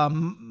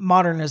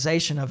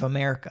modernization of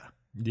America.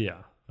 Yeah.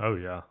 Oh,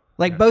 yeah.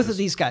 Like both of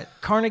these guys,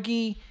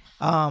 Carnegie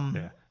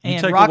You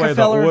and take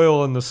Rockefeller. away the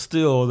oil and the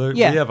steel, we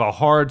have a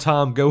hard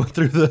time going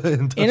through the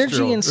industrial.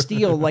 Energy and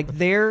steel, like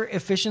their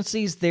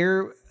efficiencies,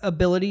 their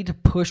ability to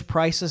push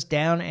prices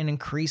down and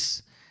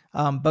increase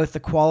both the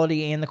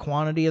quality and the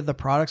quantity of the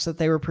products that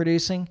they were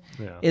producing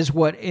is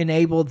what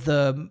enabled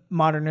the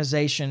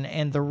modernization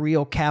and the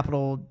real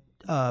capital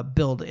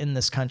build in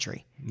this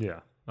country.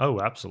 Yeah.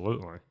 Oh,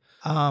 absolutely.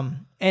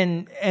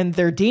 And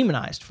they're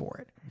demonized for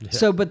it. Yeah.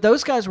 So, but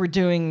those guys were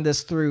doing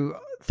this through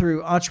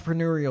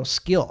entrepreneurial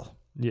skill.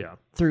 Yeah.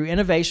 Through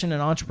innovation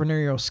and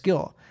entrepreneurial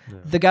skill. Yeah.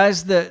 The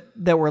guys that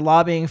were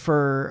lobbying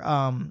for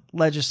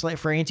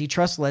for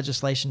antitrust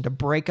legislation to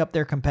break up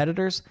their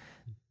competitors,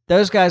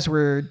 those guys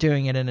were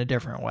doing it in a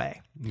different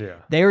way. Yeah.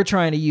 They were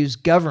trying to use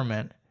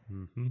government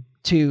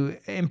to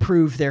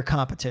improve their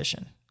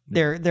competition,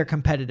 their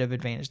competitive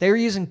advantage. They were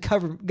using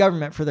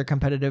government for their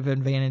competitive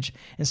advantage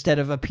instead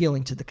of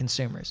appealing to the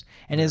consumers.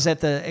 And it's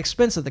at the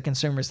expense of the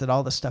consumers that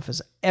all this stuff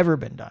has ever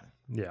been done.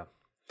 Yeah.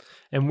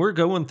 And we're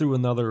going through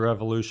another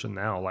revolution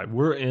now. Like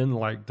we're in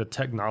like the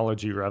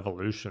technology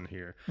revolution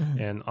here.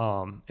 And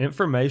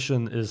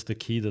information is the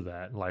key to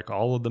that. Like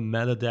all of the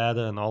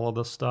metadata and all of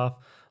this stuff,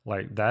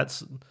 like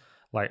that's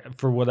like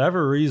for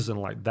whatever reason,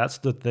 like that's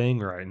the thing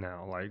right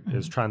now, like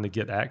is trying to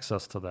get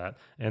access to that.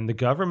 And the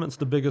government's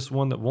the biggest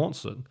one that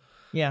wants it.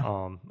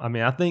 Yeah. I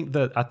mean, I think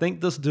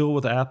this deal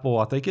with Apple,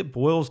 I think it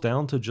boils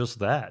down to just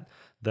that,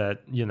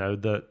 you know,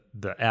 the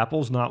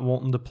Apple's not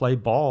wanting to play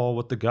ball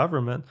with the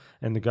government,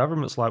 and the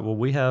government's like, well,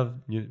 we have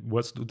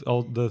what's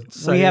the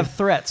saying? We have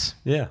threats.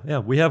 Yeah,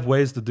 we have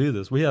ways to do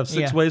this. We have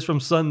 6 ways from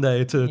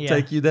Sunday to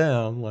take you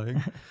down, like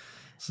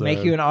so,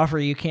 make you an offer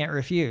you can't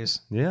refuse.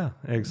 Yeah,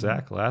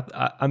 exactly.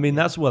 I mean,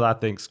 that's what I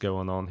think's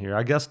going on here.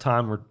 I guess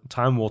time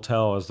will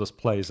tell as this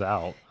plays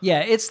out.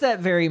 Yeah, it's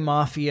that very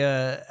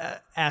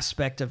mafia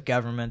aspect of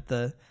government.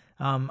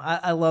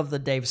 I love the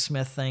Dave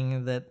Smith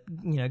thing that,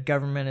 you know,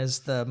 government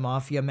is the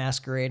mafia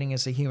masquerading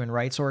as a human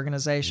rights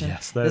organization.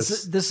 Yes,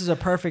 this is a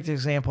perfect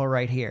example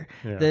right here.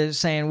 Yeah. They're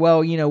saying,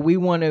 well, you know, we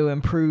want to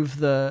improve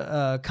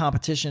the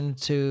competition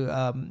to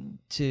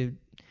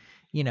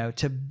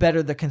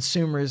better the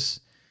consumer's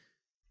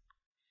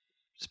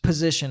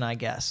position, I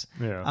guess.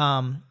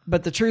 Yeah.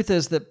 But the truth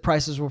is that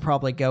prices will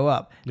probably go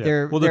up. Yeah.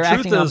 They're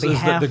acting on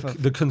behalf is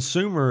that the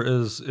consumer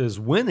is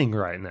winning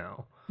right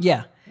now.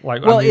 Yeah.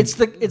 Like, well, I mean,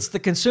 it's the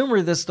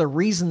consumer that's the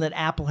reason that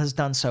Apple has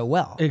done so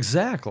well.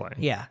 Exactly.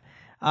 Yeah.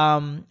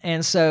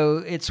 And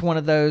so it's one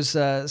of those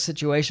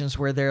situations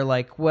where they're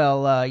like,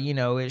 well, you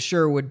know, it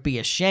sure would be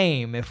a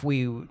shame if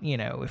we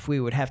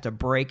would have to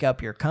break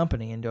up your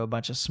company into a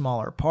bunch of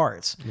smaller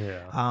parts.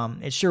 Yeah.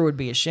 It sure would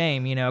be a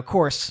shame. You know, of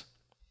course,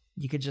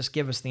 you could just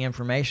give us the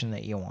information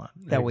that we want.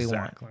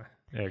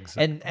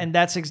 Exactly. And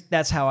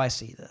that's how I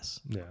see this.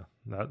 Yeah.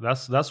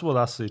 That's what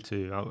I see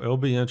too. It'll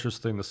be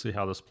interesting to see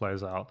how this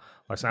plays out.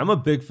 Like I said, I'm a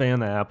big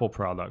fan of Apple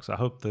products. I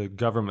hope the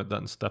government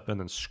doesn't step in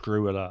and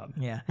screw it up.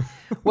 Yeah.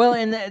 Well,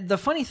 and the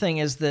funny thing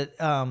is that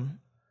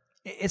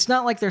it's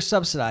not like they're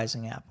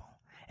subsidizing Apple.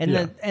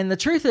 And the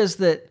truth is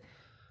that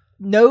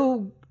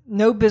no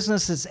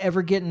business that's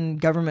ever getting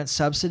government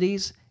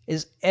subsidies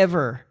is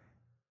ever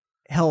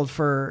held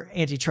for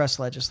antitrust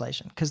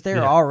legislation because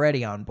they're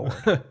already on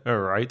board.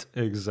 Right.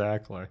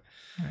 Exactly.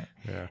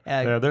 Right.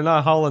 Yeah, they're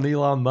not hauling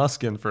Elon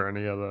Musk in for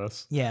any of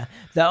this. Yeah.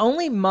 The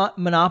only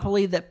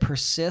monopoly that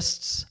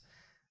persists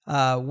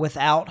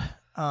without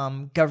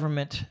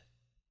government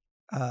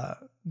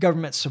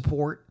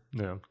support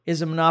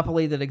is a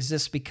monopoly that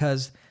exists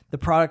because the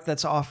product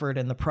that's offered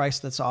and the price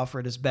that's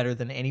offered is better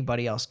than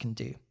anybody else can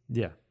do.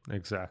 Yeah,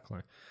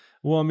 exactly.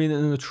 Well, I mean,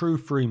 in a true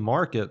free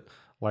market,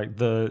 like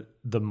the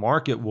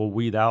market will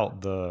weed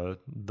out the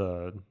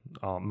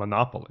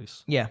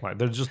monopolies. Yeah, like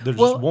there just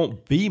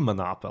won't be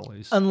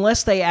monopolies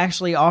unless they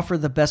actually offer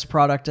the best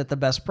product at the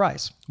best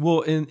price.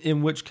 Well,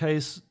 in which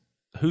case,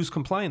 who's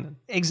complaining?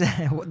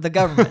 Exactly, the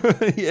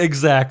government.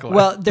 Exactly.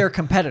 Well, they're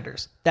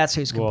competitors. That's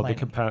who's complaining. Well, the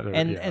competitor,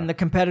 and the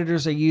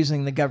competitors are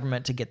using the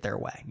government to get their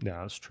way. Yeah,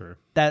 that's true.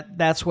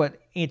 That's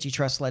what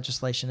antitrust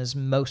legislation is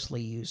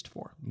mostly used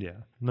for. Yeah.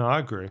 No, I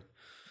agree.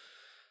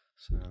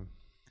 So.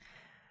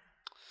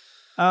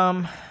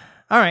 All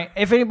right.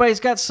 If anybody's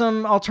got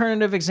some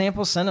alternative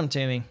examples, send them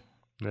to me.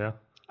 Yeah.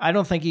 I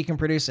don't think you can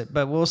produce it,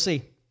 but we'll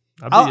see.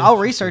 I'll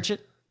research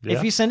it. Yeah.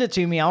 If you send it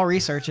to me, I'll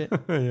research it.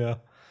 Yeah.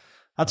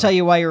 I'll tell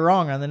you why you're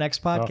wrong on the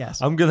next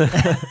podcast. I'm gonna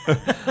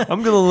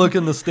look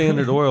in the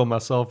Standard Oil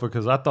myself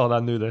because I thought I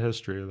knew the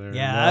history there.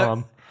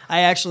 Yeah,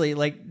 I actually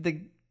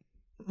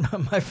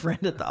my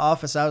friend at the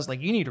office. I was like,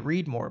 you need to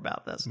read more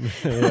about this.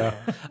 Yeah,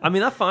 I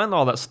mean, I find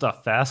all that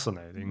stuff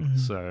fascinating.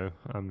 So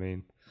I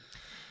mean,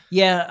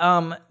 yeah,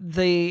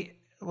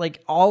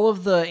 all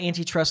of the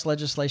antitrust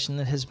legislation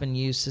that has been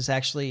used has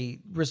actually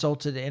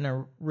resulted in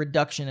a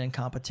reduction in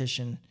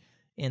competition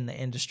in the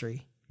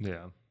industry.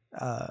 Yeah.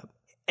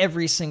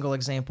 Every single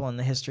example in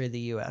the history of the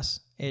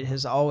U.S., it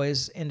has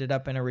always ended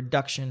up in a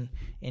reduction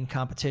in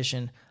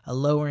competition, a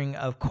lowering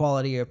of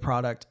quality of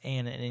product,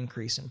 and an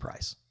increase in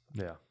price.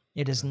 Yeah.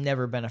 It has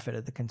never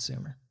benefited the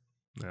consumer.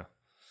 Yeah.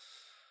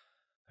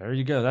 There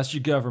you go. That's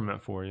your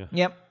government for you.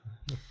 Yep.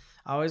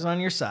 Always on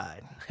your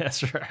side.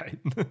 That's right.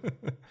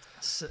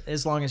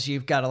 As long as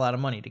you've got a lot of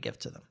money to give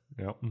to them.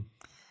 Yep.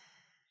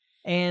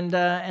 And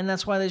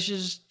that's why they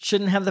just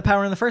shouldn't have the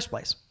power in the first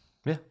place.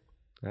 Yeah,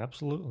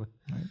 absolutely.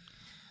 Right.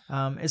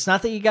 It's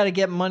not that you got to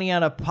get money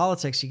out of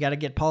politics. You got to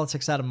get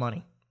politics out of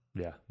money.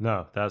 Yeah.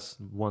 No, that's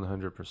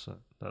 100%.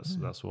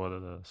 That's what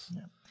it is.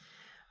 Yeah.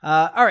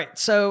 All right.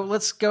 So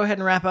let's go ahead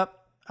and wrap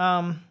up.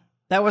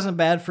 That wasn't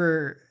bad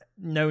for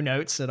no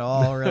notes at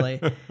all, really.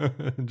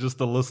 Just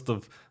a list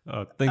of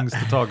things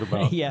to talk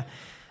about. Yeah.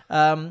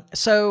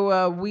 Let's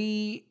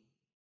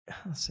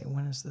see,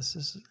 when is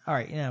this? All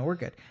right. Yeah, we're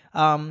good.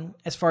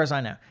 As far as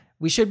I know,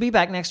 we should be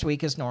back next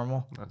week as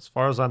normal. As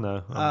far as I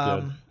know,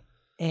 I'm good.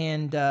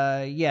 And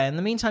in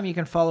the meantime, you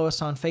can follow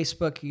us on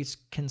Facebook. You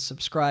can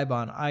subscribe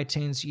on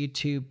iTunes,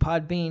 YouTube,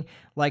 Podbean.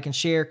 Like and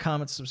share,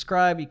 comment,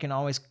 subscribe. You can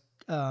always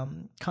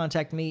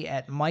contact me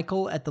at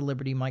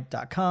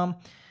michael@thelibertymike.com.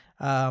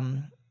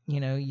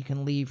 You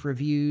can leave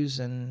reviews,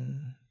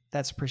 and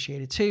that's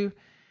appreciated too.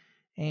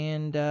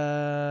 And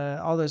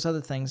all those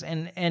other things.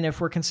 And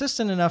if we're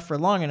consistent enough for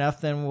long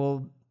enough,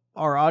 then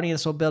our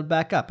audience will build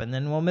back up, and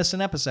then we'll miss an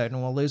episode and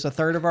we'll lose a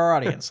third of our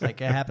audience. Like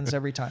it happens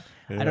every time.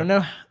 Yeah. I don't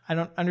know. I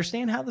don't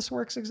understand how this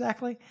works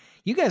exactly.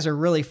 You guys are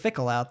really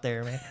fickle out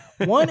there, man.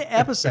 Miss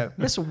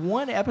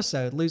one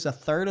episode, lose a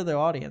third of the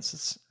audience.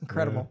 It's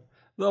incredible. Yeah.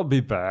 They'll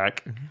be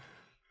back.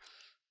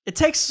 It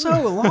takes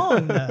so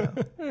long though.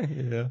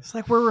 Yeah. It's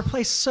like we're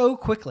replaced so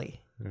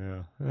quickly. Yeah.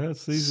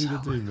 That's easy to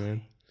do,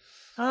 man.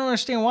 I don't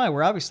understand why.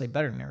 We're obviously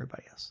better than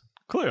everybody else.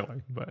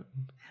 Clearly, but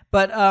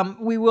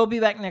we will be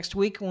back next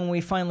week when we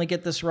finally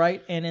get this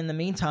right. And in the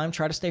meantime,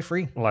 try to stay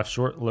free. Life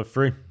short, live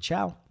free.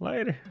 Ciao.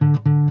 Later.